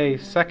we'll say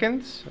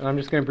seconds, and I'm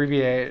just going to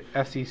abbreviate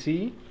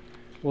SEC.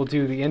 We'll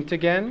do the int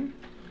again,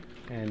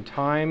 and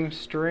time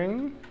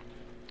string.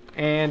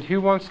 And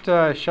who wants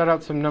to shout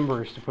out some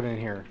numbers to put in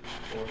here?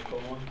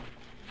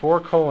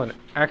 4:.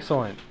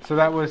 Excellent. So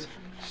that was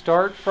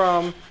start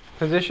from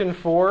position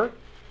 4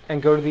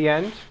 and go to the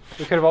end.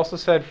 We could have also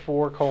said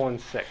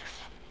 4:6.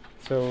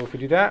 So if we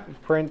do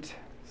that, print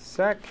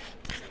sec.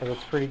 That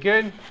looks pretty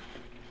good.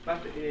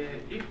 But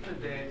if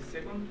the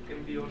second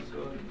can be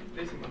also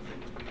decimal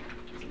second,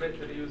 it's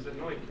better to use the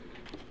noise.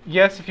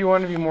 Yes, if you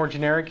want to be more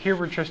generic. Here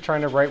we're just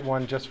trying to write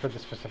one just for the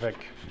specific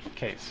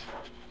case.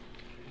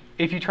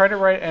 If you try to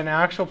write an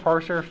actual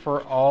parser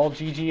for all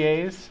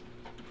GGAs,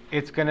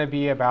 it's going to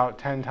be about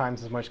 10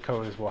 times as much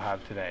code as we'll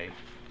have today,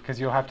 because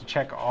you'll have to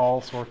check all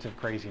sorts of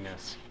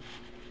craziness.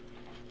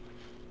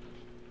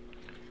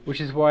 Which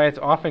is why it's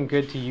often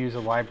good to use a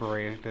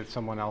library that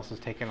someone else has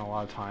taken a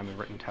lot of time and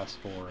written tests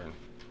for. And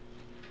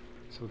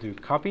so we'll do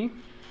copy,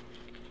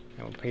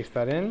 and we'll paste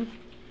that in.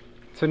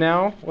 So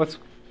now let's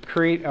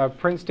create a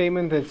print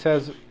statement that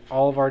says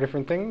all of our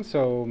different things.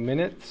 So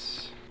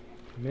minutes,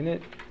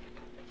 minute,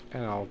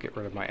 and I'll get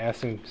rid of my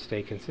S and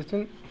stay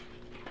consistent.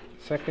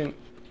 Second.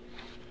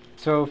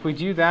 So if we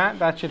do that,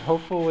 that should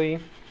hopefully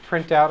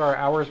print out our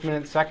hours,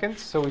 minutes,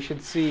 seconds. So we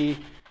should see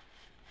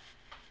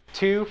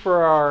 2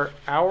 for our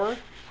hour,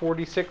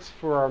 46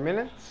 for our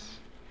minutes,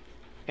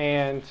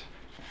 and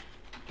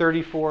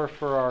 34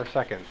 for our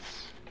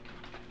seconds.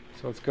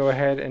 So let's go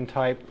ahead and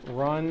type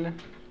run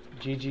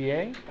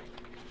GGA.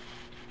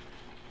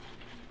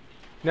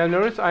 Now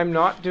notice I'm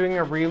not doing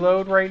a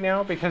reload right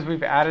now because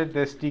we've added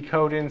this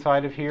decode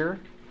inside of here.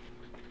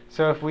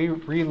 So if we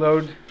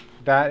reload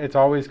that, it's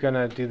always going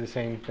to do the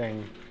same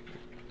thing.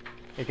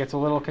 It gets a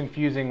little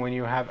confusing when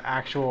you have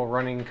actual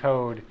running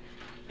code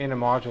in a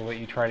module that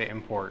you try to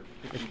import.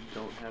 If you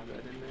don't have that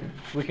in there,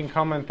 We can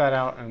comment that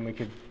out and we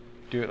could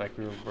do it like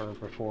we were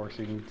before.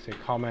 So you can say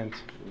comment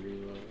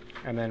reload.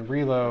 and then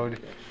reload.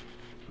 Okay.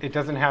 It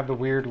doesn't have the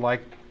weird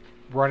like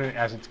run it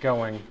as it's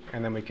going,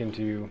 and then we can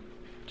do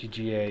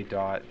GGA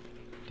dot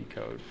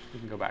decode. We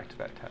can go back to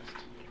that test.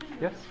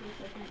 Yes?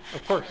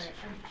 Of course. Sorry,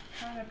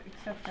 I'm trying to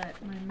accept that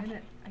my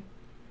minute,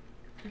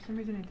 for some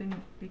reason it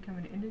didn't become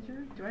an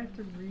integer. Do I have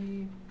to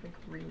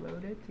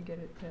reload it to get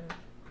it to,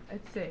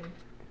 it's saved.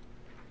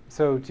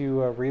 So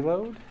do a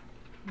reload.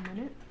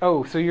 Minute?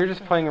 Oh, so you're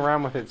just playing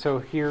around with it. So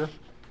here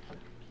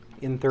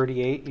in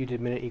 38, you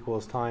did minute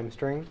equals time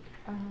string.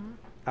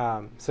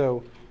 Uh-huh.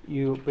 So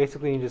you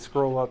basically need to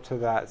scroll up to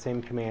that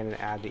same command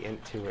and add the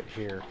int to it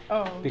here.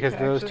 Oh, Because to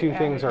those actually two add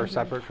things it are into-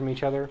 separate from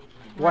each other.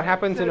 Right, What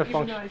happens so in a even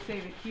function? though I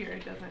save it here,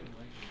 it doesn't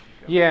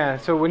go. Yeah,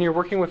 so when you're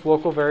working with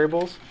local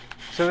variables,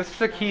 so this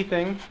is a key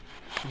thing.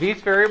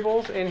 These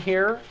variables in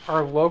here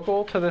are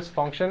local to this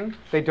function.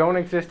 They don't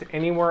exist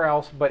anywhere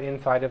else but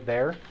inside of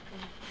there.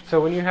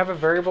 So when you have a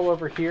variable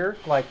over here,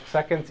 like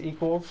seconds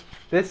equals,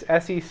 this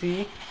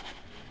SEC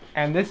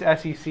and this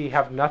SEC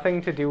have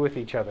nothing to do with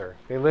each other.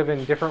 They live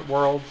in different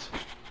worlds.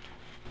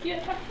 Yeah,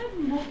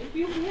 if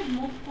we had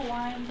multiple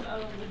lines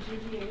of the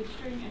GGA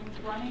string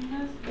and running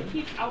this, it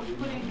keeps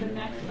outputting the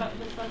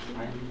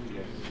subsequent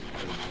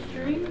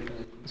string.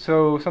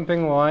 So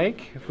something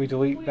like, if we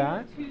delete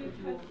that,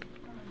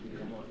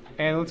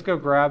 and let's go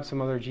grab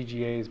some other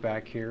GGAs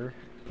back here.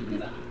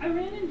 Because I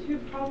ran into a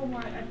problem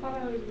where I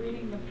thought I was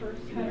reading the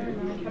first header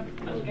and then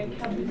I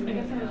guess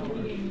I was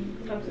reading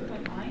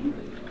subsequent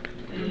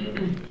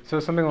lines. So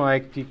something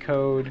like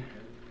decode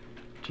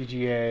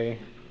GGA,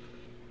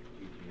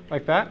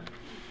 like that.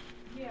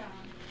 Yeah.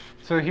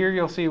 So here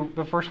you'll see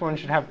the first one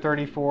should have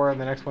 34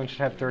 and the next one should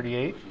have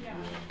 38. Yeah.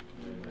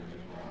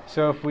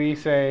 So if we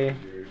say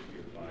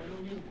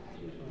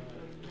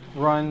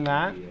run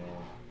that,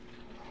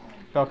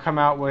 they'll come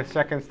out with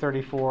seconds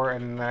 34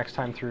 and the next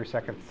time through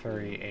seconds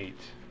 38.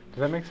 Does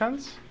that make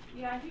sense?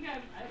 Yeah, I think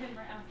I didn't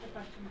ask the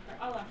question before.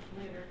 I'll ask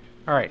it later.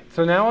 All right,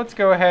 so now let's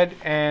go ahead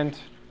and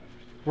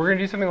we're going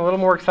to do something a little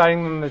more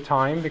exciting than the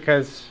time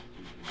because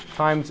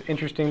time's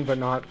interesting but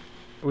not,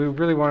 we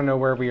really want to know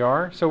where we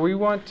are. So we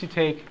want to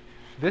take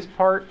this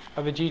part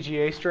of a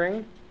GGA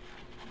string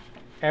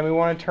and we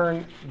want to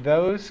turn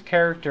those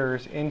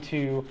characters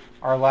into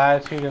our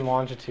latitude and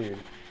longitude.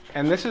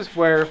 And this is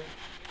where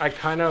I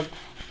kind of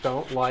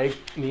don't like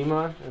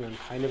NMEA and I'm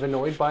kind of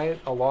annoyed by it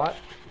a lot.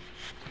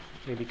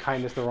 Maybe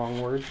kind is the wrong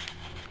word.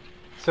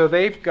 So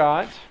they've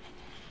got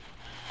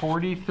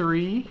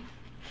 43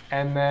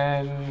 and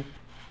then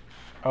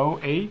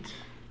 08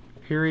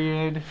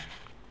 period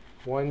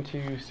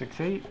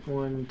 1268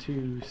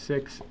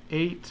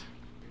 1268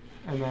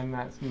 and then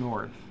that's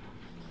north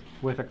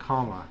with a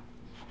comma.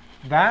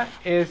 That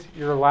is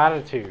your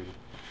latitude.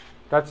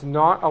 That's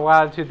not a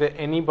latitude that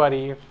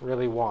anybody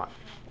really wants.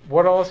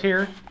 What all is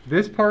here?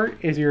 This part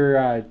is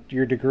your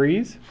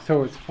degrees.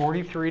 So it's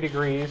 43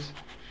 degrees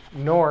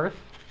north.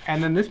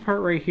 And then this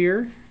part right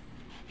here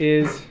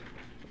is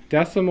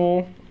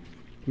decimal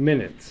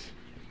minutes.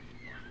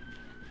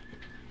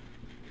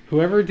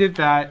 Whoever did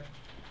that,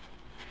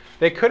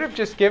 they could have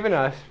just given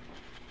us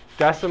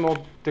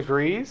decimal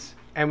degrees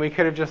and we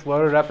could have just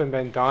loaded up and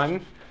been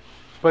done.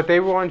 But they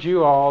want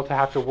you all to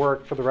have to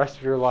work for the rest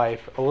of your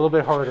life a little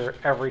bit harder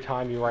every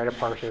time you write a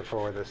parser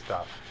for this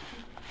stuff.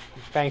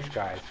 Thanks,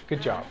 guys.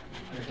 Good job.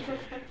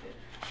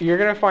 You're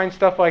going to find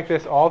stuff like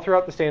this all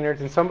throughout the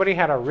standards, and somebody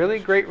had a really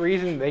great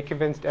reason. They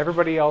convinced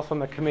everybody else on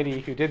the committee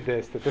who did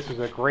this that this was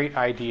a great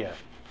idea.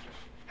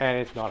 And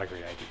it's not a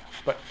great idea.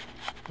 But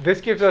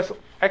this gives us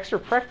extra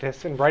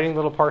practice in writing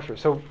little parsers.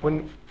 So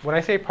when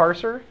I say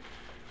parser,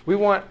 we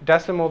want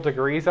decimal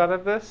degrees out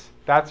of this.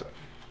 That's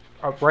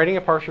writing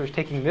a parser is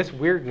taking this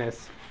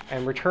weirdness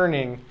and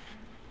returning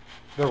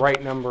the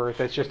right number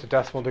that's just a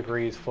decimal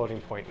degrees floating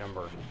point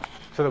number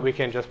so that we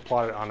can just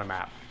plot it on a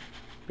map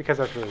because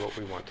that's really what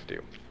we want to do.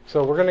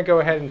 So we're going to go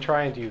ahead and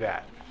try and do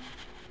that.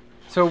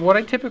 So what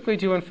I typically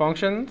do in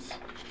functions,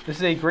 this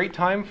is a great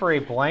time for a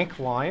blank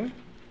line.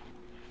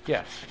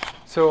 Yes.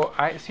 So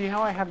I see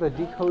how I have the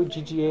decode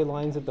GGA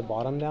lines at the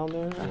bottom down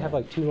there? I have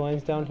like 2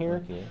 lines down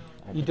here. Okay.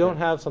 You don't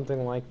have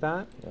something like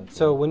that. Okay.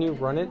 So when you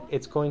run it,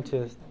 it's going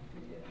to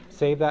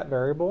save that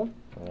variable,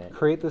 Alright.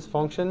 create this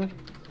function,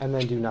 and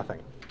then do nothing.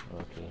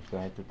 Okay, so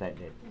I have to type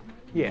that.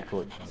 Yeah.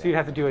 Decode. So you'd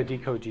have to do a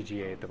decode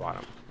GGA at the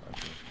bottom.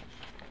 Okay.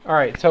 All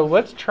right, so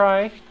let's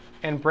try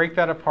and break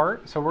that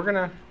apart. So we're going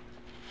to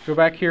go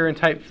back here and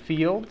type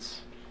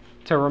fields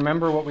to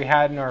remember what we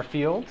had in our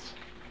fields.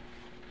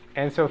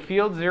 And so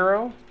field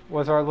 0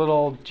 was our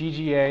little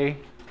GGA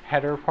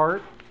header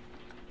part.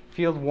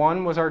 Field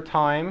 1 was our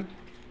time.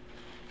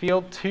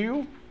 Field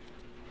 2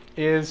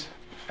 is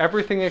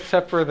everything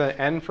except for the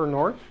N for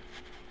north.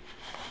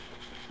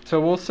 So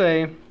we'll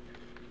say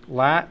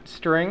lat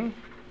string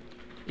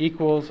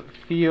equals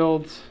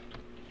fields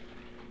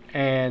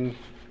and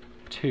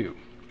 2.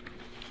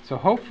 So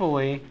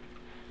hopefully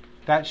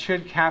that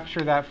should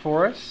capture that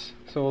for us.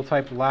 So we'll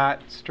type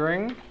lat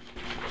string.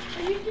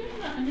 Are you doing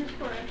the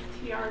underscore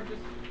str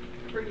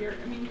just for your,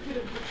 I mean, you could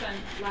have just done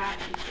lat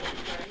equals,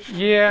 right?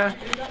 Yeah.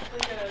 Is that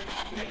like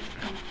a nice?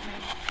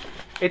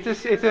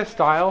 It's a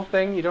style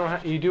thing. You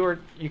don't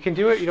you can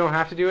do it. You don't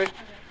have to do it.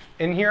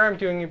 In here, I'm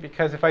doing it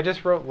because if I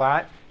just wrote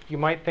lat, you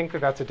might think that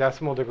that's a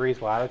decimal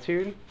degrees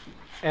latitude,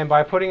 and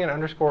by putting an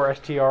underscore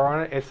str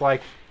on it, it's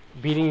like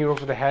beating you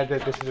over the head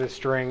that this is a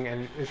string,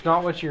 and it's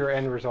not what your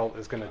end result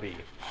is going to be.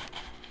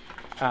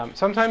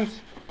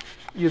 Sometimes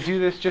you do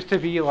this just to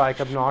be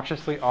like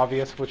obnoxiously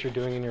obvious what you're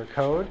doing in your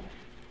code.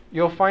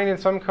 You'll find in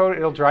some code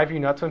it'll drive you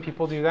nuts when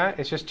people do that.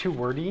 It's just too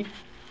wordy,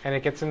 and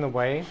it gets in the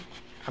way.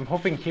 I'm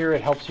hoping here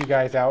it helps you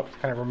guys out to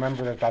kind of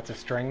remember that that's a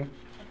string.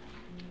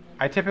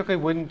 I typically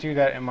wouldn't do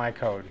that in my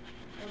code.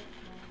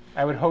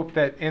 I would hope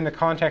that in the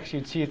context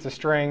you'd see it's a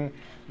string.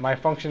 My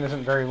function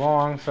isn't very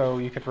long, so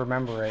you could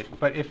remember it.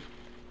 But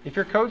if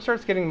your code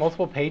starts getting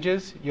multiple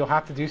pages, you'll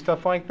have to do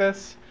stuff like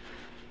this.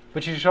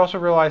 But you should also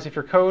realize if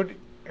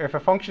a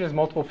function is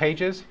multiple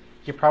pages,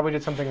 you probably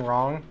did something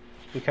wrong,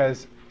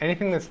 because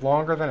anything that's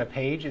longer than a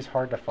page is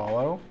hard to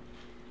follow.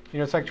 You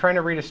know, it's like trying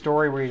to read a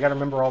story where you got to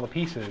remember all the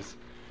pieces.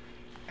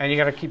 And you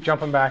got to keep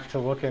jumping back to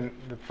look in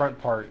the front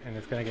part, and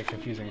it's going to get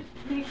confusing.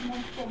 Make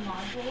multiple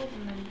modules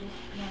and then just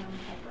run them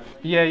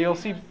separately. Yeah,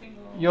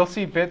 you'll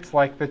see bits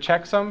like the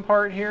checksum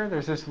part here.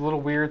 There's this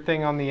little weird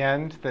thing on the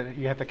end that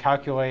you have to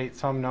calculate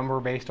some number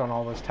based on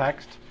all this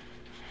text.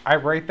 I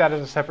write that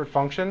as a separate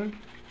function,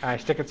 and I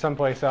stick it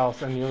someplace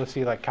else, and you'll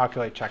see like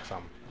calculate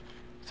checksum.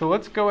 So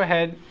let's go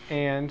ahead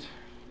and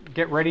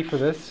get ready for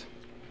this.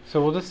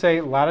 So we'll just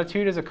say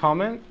latitude as a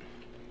comment.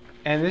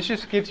 And this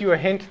just gives you a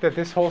hint that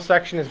this whole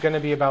section is going to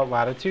be about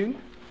latitude.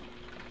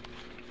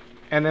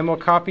 And then we'll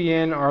copy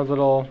in our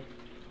little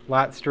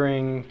lat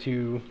string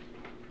to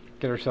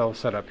get ourselves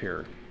set up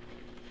here.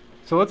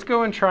 So let's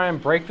go and try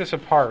and break this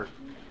apart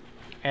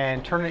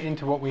and turn it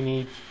into what we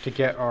need to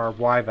get our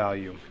y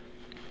value.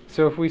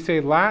 So if we say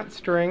lat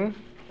string,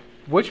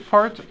 which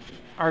parts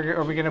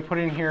are we going to put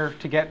in here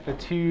to get the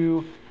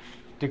 2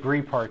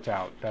 degree parts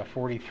out, the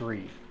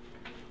 43?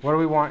 What do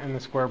we want in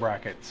the square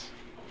brackets?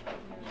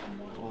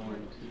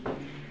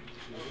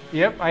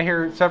 Yep, I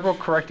hear several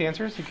correct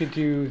answers. You could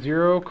do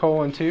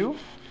 0:2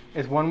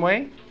 is one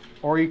way,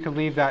 or you could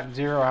leave that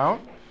 0 out.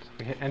 So if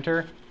we hit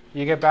enter,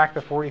 you get back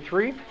the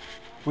 43.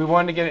 We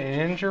wanted to get an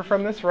integer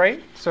from this,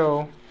 right?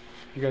 So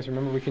if you guys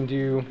remember, we can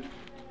do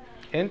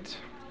int.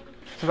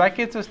 So that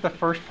gets us the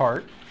first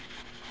part,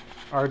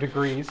 our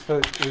degrees.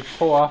 So we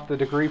pull off the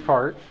degree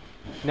part.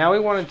 Now we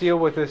want to deal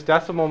with this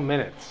decimal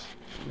minutes.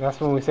 That's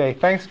when we say,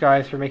 thanks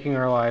guys for making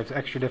our lives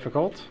extra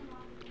difficult.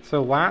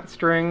 So lat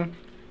string.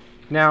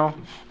 Now,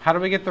 how do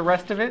we get the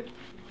rest of it?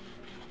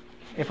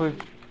 If we've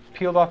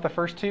peeled off the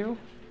first 2,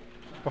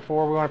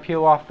 before we want to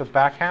peel off the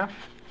back half?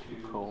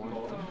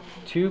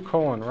 2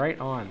 colon, right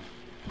on.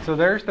 So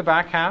there's the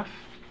back half.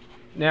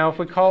 Now, if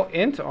we call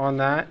int on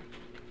that,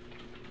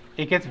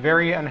 it gets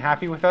very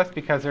unhappy with us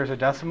because there's a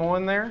decimal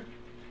in there.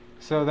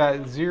 So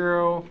that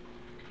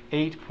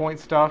 0.8 point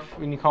stuff,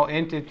 when you call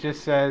int, it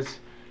just says,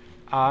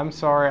 I'm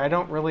sorry, I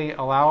don't really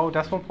allow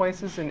decimal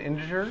places in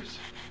integers,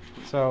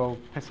 so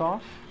piss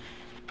off.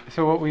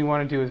 So what we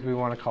want to do is we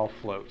want to call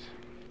float.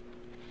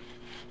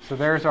 So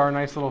there's our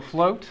nice little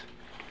float.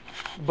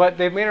 But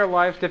they've made our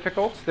lives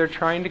difficult. They're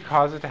trying to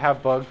cause us to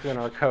have bugs in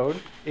our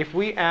code. If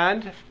we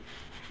add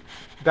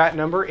that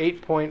number,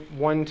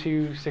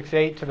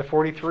 8.1268, to the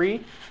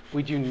 43,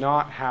 we do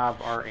not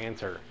have our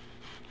answer,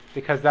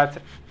 because that's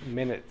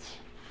minutes.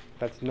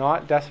 That's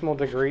not decimal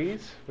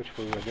degrees, which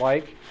we would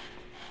like.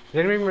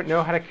 Does anyone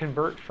know how to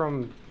convert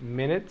from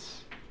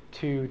minutes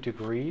to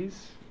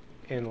degrees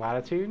in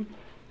latitude?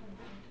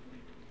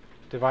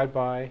 Divide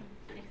by?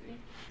 60.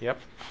 Yep.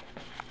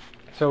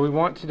 So we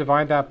want to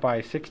divide that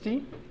by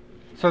 60.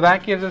 So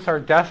that gives us our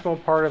decimal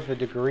part of the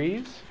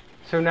degrees.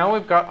 So now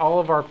we've got all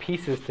of our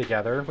pieces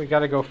together. We've got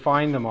to go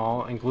find them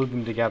all and glue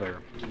them together.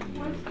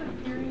 What's the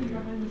period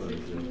behind the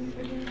 60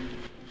 again?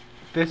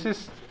 This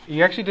is,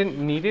 you actually didn't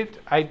need it.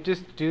 I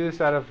just do this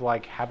out of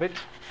like habit.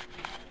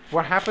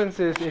 What happens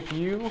is if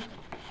you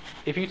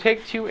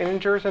take 2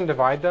 integers and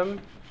divide them,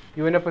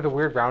 you end up with a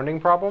weird rounding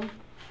problem.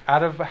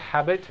 Out of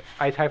habit,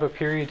 I type a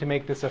period to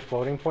make this a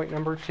floating point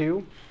number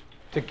 2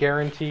 to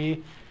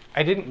guarantee.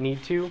 I didn't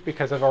need to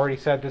because I've already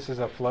said this is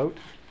a float,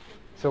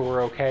 so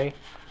we're okay.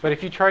 But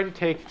if you try to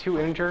take 2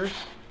 integers,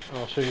 and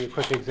I'll show you a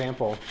quick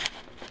example.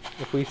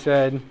 If we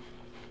said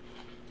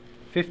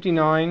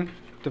 59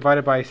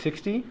 divided by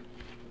 60,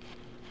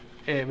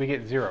 we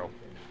get 0,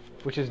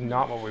 which is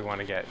not what we want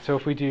to get. So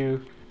if we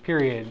do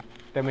period,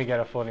 then we get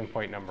a floating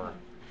point number.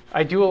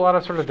 I do a lot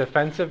of sort of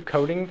defensive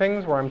coding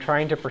things where I'm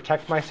trying to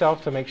protect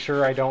myself to make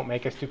sure I don't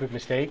make a stupid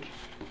mistake,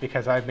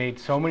 because I've made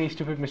so many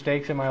stupid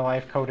mistakes in my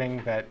life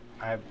coding that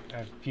a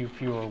few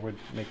fewer would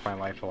make my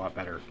life a lot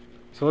better.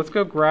 So let's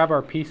go grab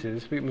our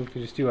pieces. We can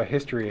just do a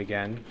history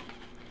again.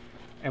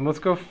 And let's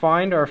go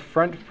find our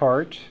front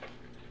part,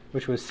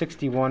 which was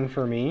 61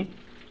 for me.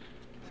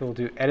 So we'll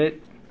do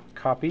edit,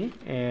 copy,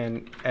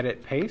 and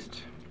edit,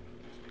 paste.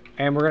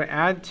 And we're going to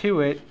add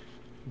to it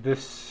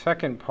this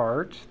second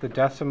part, the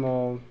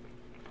decimal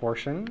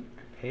portion,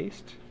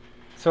 paste.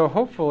 So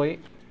hopefully,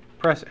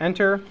 press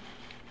enter,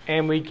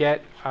 and we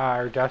get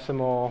our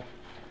decimal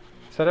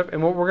setup.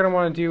 And what we're going to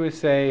want to do is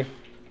say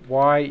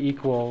y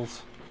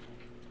equals,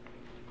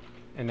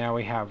 and now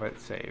we have it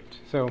saved.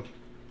 So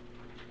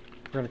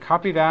we're going to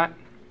copy that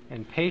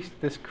and paste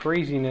this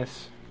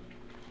craziness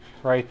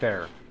right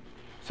there.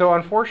 So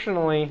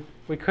unfortunately,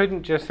 we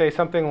couldn't just say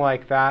something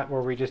like that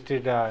where we just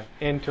did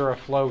int or a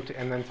float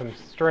and then some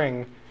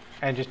string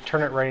and just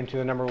turn it right into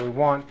the number we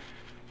want.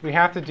 We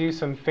have to do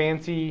some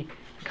fancy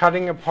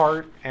cutting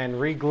apart and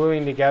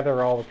re-gluing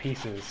together all the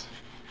pieces.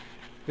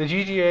 The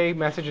GGA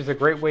message is a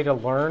great way to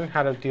learn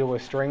how to deal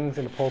with strings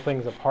and to pull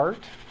things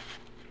apart.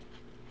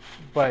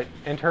 But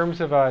in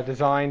terms of a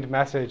designed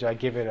message, I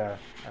give it a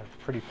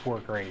pretty poor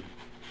grade.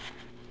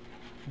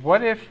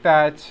 What if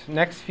that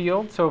next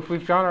field, so if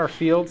we've got our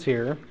fields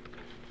here,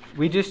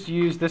 we just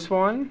use this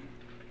one,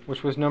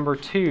 which was number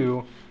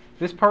 2.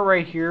 This part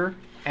right here,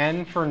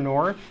 N for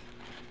north.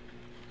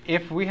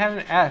 If we had an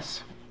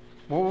S,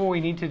 what will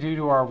we need to do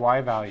to our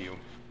Y value?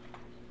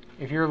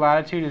 If your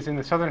latitude is in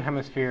the southern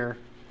hemisphere,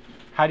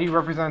 how do you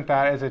represent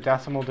that as a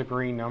decimal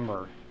degree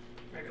number?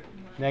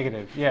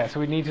 Negative. Yeah, so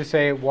we need to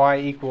say Y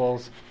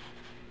equals,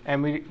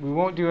 and we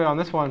won't do it on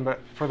this one, but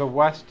for the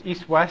west,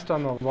 east-west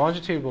on the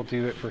longitude, we'll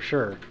do it for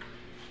sure.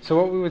 So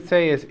what we would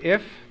say is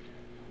if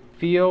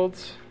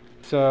fields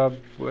sub,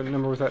 what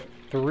number was that?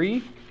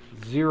 3?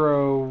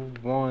 0,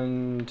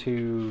 1,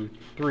 2,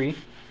 3.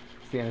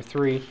 The end is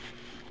 3.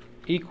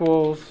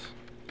 Equals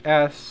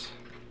S,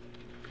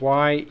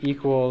 Y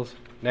equals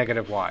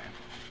negative Y.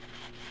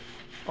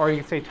 Or you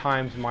can say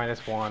times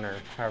 -1, or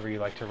however you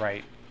like to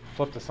write.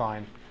 Flip the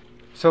sign.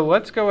 So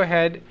let's go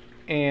ahead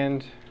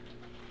and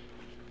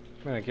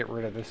I'm going to get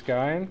rid of this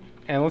guy.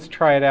 And let's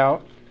try it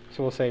out.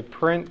 So we'll say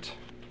print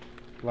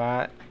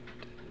latitude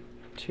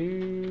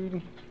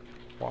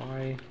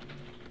Y.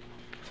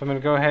 So I'm going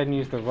to go ahead and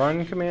use the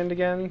run command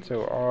again.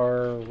 So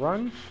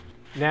run.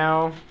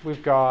 Now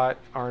we've got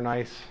our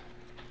nice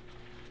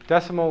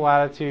decimal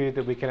latitude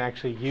that we can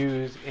actually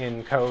use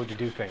in code to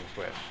do things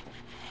with.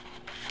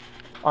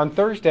 On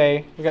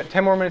Thursday, we've got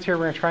 10 more minutes here.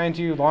 We're going to try and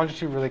do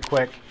longitude really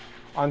quick.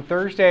 On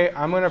Thursday,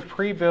 I'm going to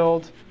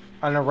pre-build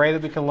an array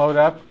that we can load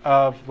up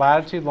of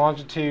latitude,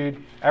 longitude,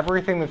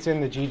 everything that's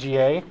in the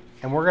GGA,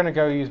 and we're going to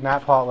go use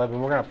Matplotlib,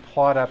 and we're going to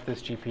plot up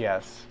this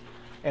GPS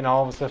and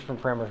all of the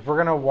different parameters. We're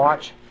going to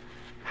watch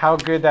how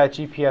good that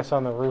GPS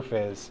on the roof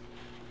is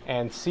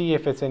and see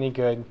if it's any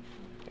good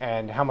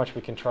and how much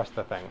we can trust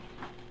the thing.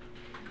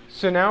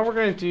 So now we're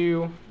going to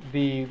do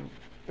the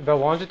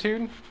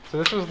longitude. So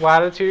this was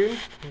latitude.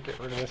 Let me get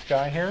rid of this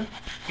guy here.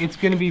 It's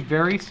going to be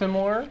very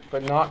similar,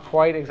 but not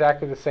quite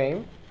exactly the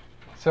same.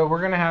 So we're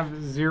going to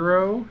have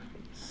 0,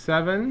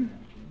 7,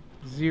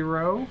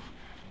 0,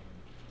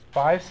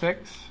 5,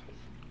 6,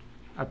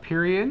 a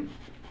period,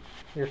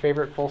 your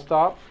favorite full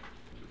stop,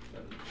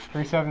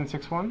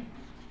 3761,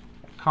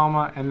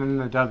 comma, and then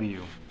the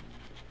W.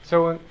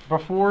 So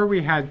before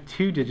we had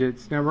 2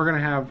 digits, now we're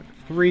going to have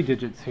 3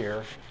 digits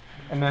here.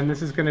 And then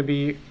this is going to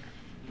be,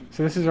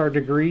 so this is our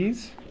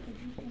degrees,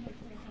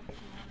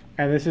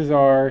 and this is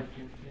our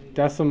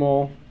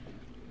decimal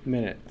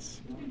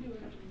minutes.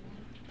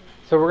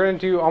 So we're going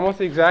to do almost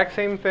the exact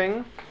same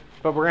thing,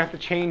 but we're going to have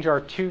to change our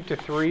 2 to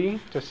 3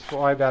 to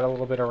slide that a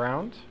little bit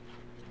around.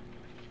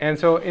 And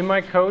so in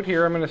my code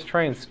here, I'm going to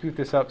try and scoot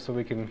this up so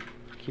we can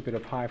keep it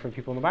up high for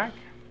people in the back.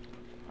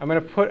 I'm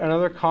going to put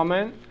another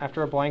comment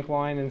after a blank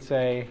line and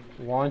say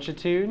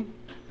longitude,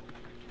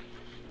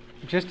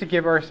 just to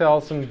give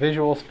ourselves some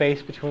visual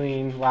space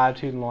between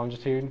latitude and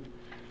longitude.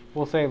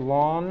 We'll say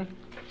long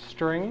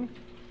string,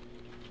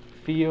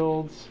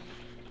 fields,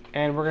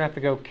 and we're going to have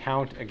to go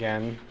count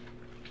again.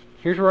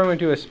 Here's where I'm going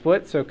to do a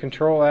split, so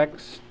Control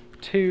X,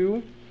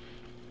 2.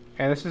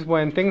 And this is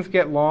when things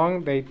get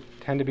long, they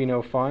tend to be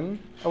no fun.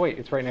 Oh wait,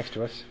 it's right next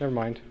to us. Never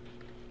mind.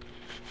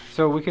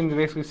 So we can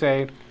basically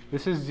say,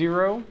 this is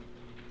 0,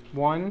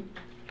 1,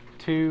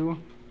 2,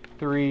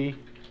 3,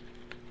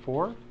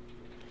 4.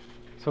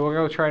 So we'll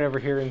go try it over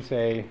here and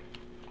say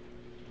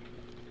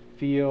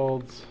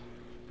fields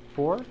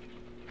 4.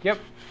 Yep,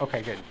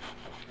 okay, good.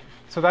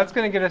 So that's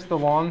going to get us the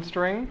long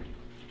string,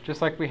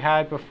 just like we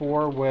had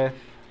before with,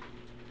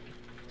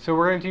 so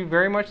we're going to do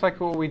very much like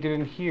what we did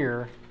in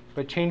here,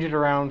 but change it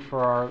around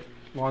for our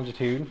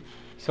longitude.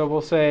 So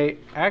we'll say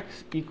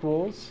x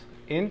equals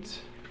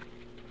int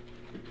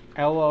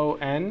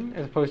LON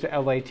as opposed to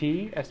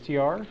LAT,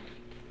 str.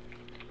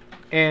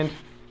 And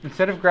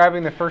instead of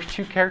grabbing the first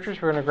 2 characters,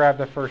 we're going to grab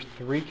the first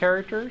 3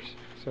 characters.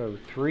 So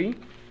 3.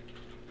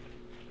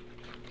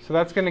 So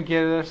that's going to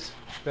give us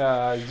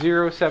the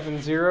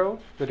 070,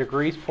 the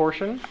degrees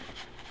portion.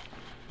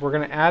 We're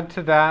going to add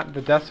to that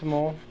the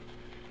decimal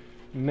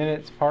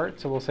minutes part.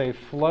 So we'll say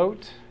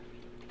float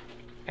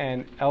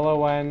and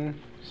LON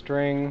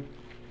string.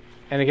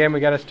 And again, we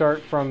got to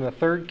start from the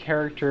third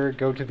character,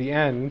 go to the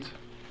end,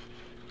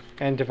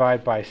 and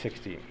divide by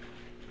 60.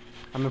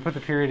 I'm going to put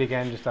the period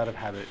again just out of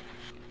habit.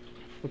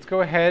 Let's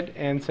go ahead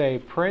and say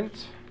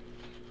print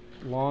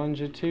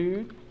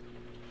longitude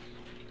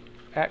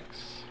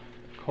x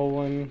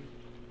colon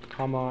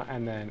comma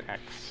and then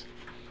x.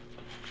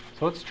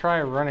 So let's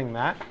try running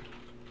that.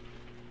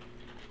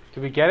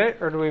 Did we get it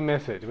or did we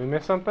miss it? Did we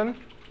miss something?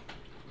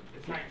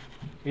 The sign.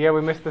 Yeah,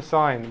 we missed the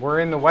sign. We're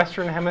in the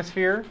western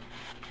hemisphere,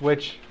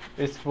 which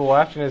is to the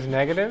left and is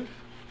negative.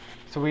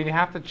 So we'd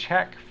have to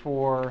check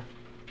for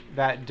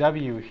that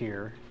W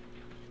here,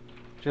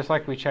 just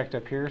like we checked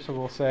up here. So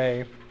we'll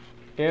say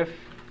if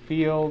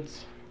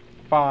fields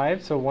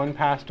 5, so 1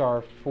 past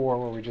our 4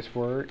 where we just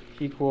were,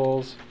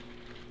 equals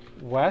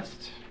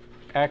west,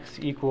 x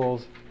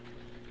equals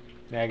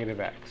negative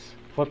x.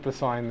 Flip the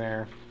sign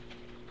there.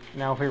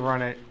 Now if we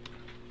run it,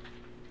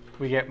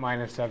 we get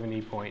minus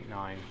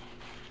 70.9.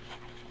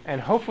 And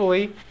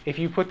hopefully, if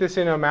you put this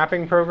in a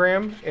mapping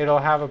program, it'll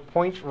have a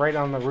point right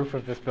on the roof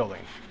of this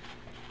building.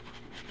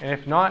 And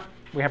if not,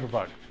 we have a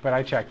bug. But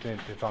I checked and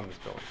it's on this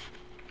building.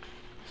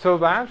 So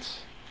that's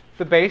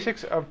the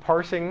basics of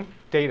parsing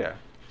data.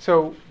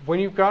 So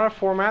when you've got a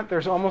format,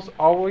 there's almost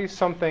always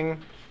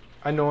something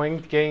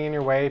annoying getting in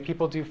your way.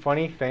 People do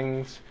funny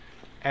things.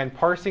 And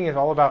parsing is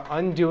all about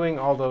undoing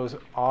all those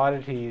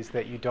oddities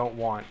that you don't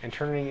want and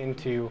turning it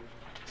into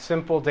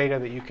simple data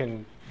that you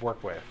can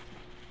work with.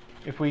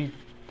 If we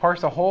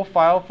parse a whole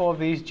file full of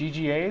these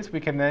GGAs, we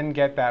can then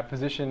get that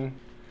position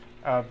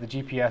of the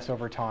GPS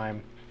over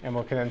time, and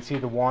we can then see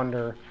the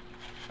wander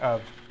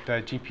of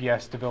the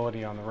GPS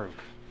stability on the roof,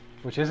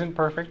 which isn't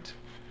perfect,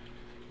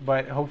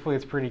 but hopefully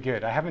it's pretty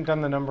good. I haven't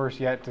done the numbers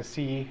yet to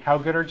see how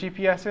good our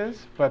GPS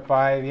is, but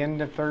by the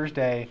end of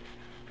Thursday,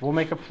 we'll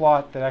make a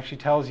plot that actually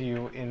tells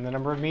you in the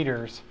number of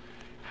meters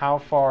how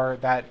far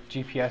that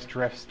GPS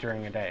drifts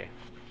during a day.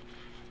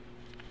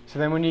 So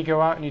then when you go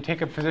out and you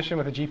take a position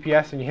with a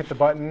GPS and you hit the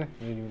button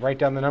and you write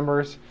down the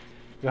numbers,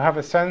 you'll have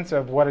a sense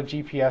of what a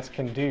GPS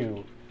can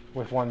do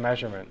with one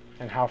measurement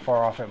and how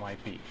far off it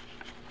might be.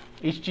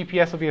 Each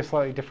GPS will be a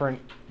slightly different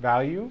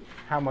value,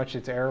 how much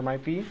its error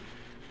might be,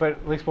 but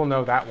at least we'll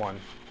know that one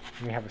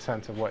and we have a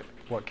sense of what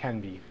can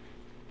be.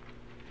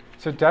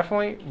 So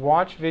definitely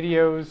watch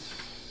videos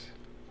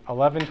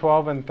 11,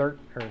 12, and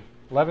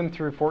 11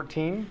 through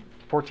 14.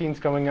 14's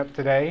coming up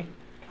today.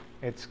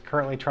 It's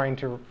currently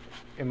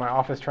in my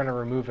office trying to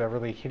remove a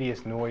really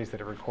hideous noise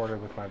that it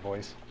recorded with my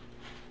voice.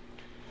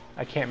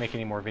 I can't make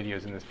any more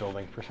videos in this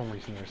building. For some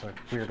reason there's a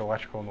weird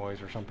electrical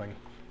noise or something.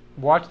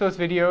 Watch those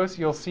videos.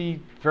 You'll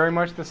see very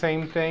much the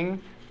same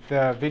thing.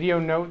 The video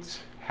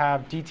notes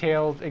have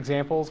detailed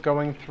examples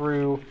going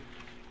through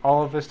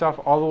all of this stuff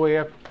all the way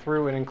up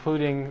through and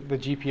including the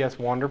GPS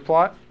wander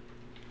plot.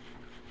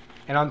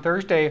 And on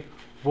Thursday,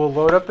 we'll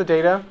load up the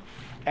data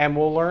and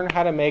we'll learn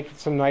how to make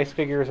some nice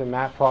figures in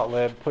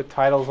Matplotlib, put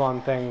titles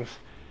on things.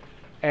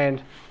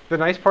 And the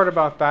nice part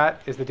about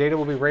that is the data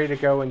will be ready to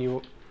go,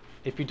 and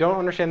if you don't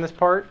understand this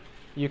part,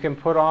 you can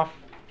put off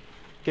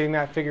getting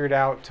that figured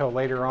out till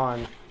later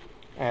on,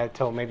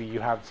 till maybe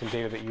you have some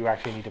data that you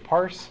actually need to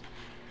parse.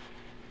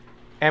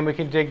 And we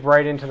can dig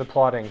right into the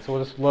plotting. So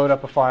we'll just load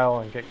up a file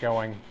and get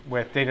going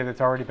with data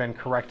that's already been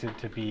corrected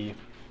to be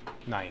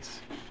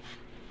nice,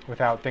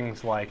 without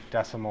things like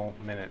decimal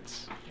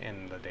minutes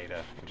in the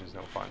data, which is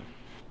no fun.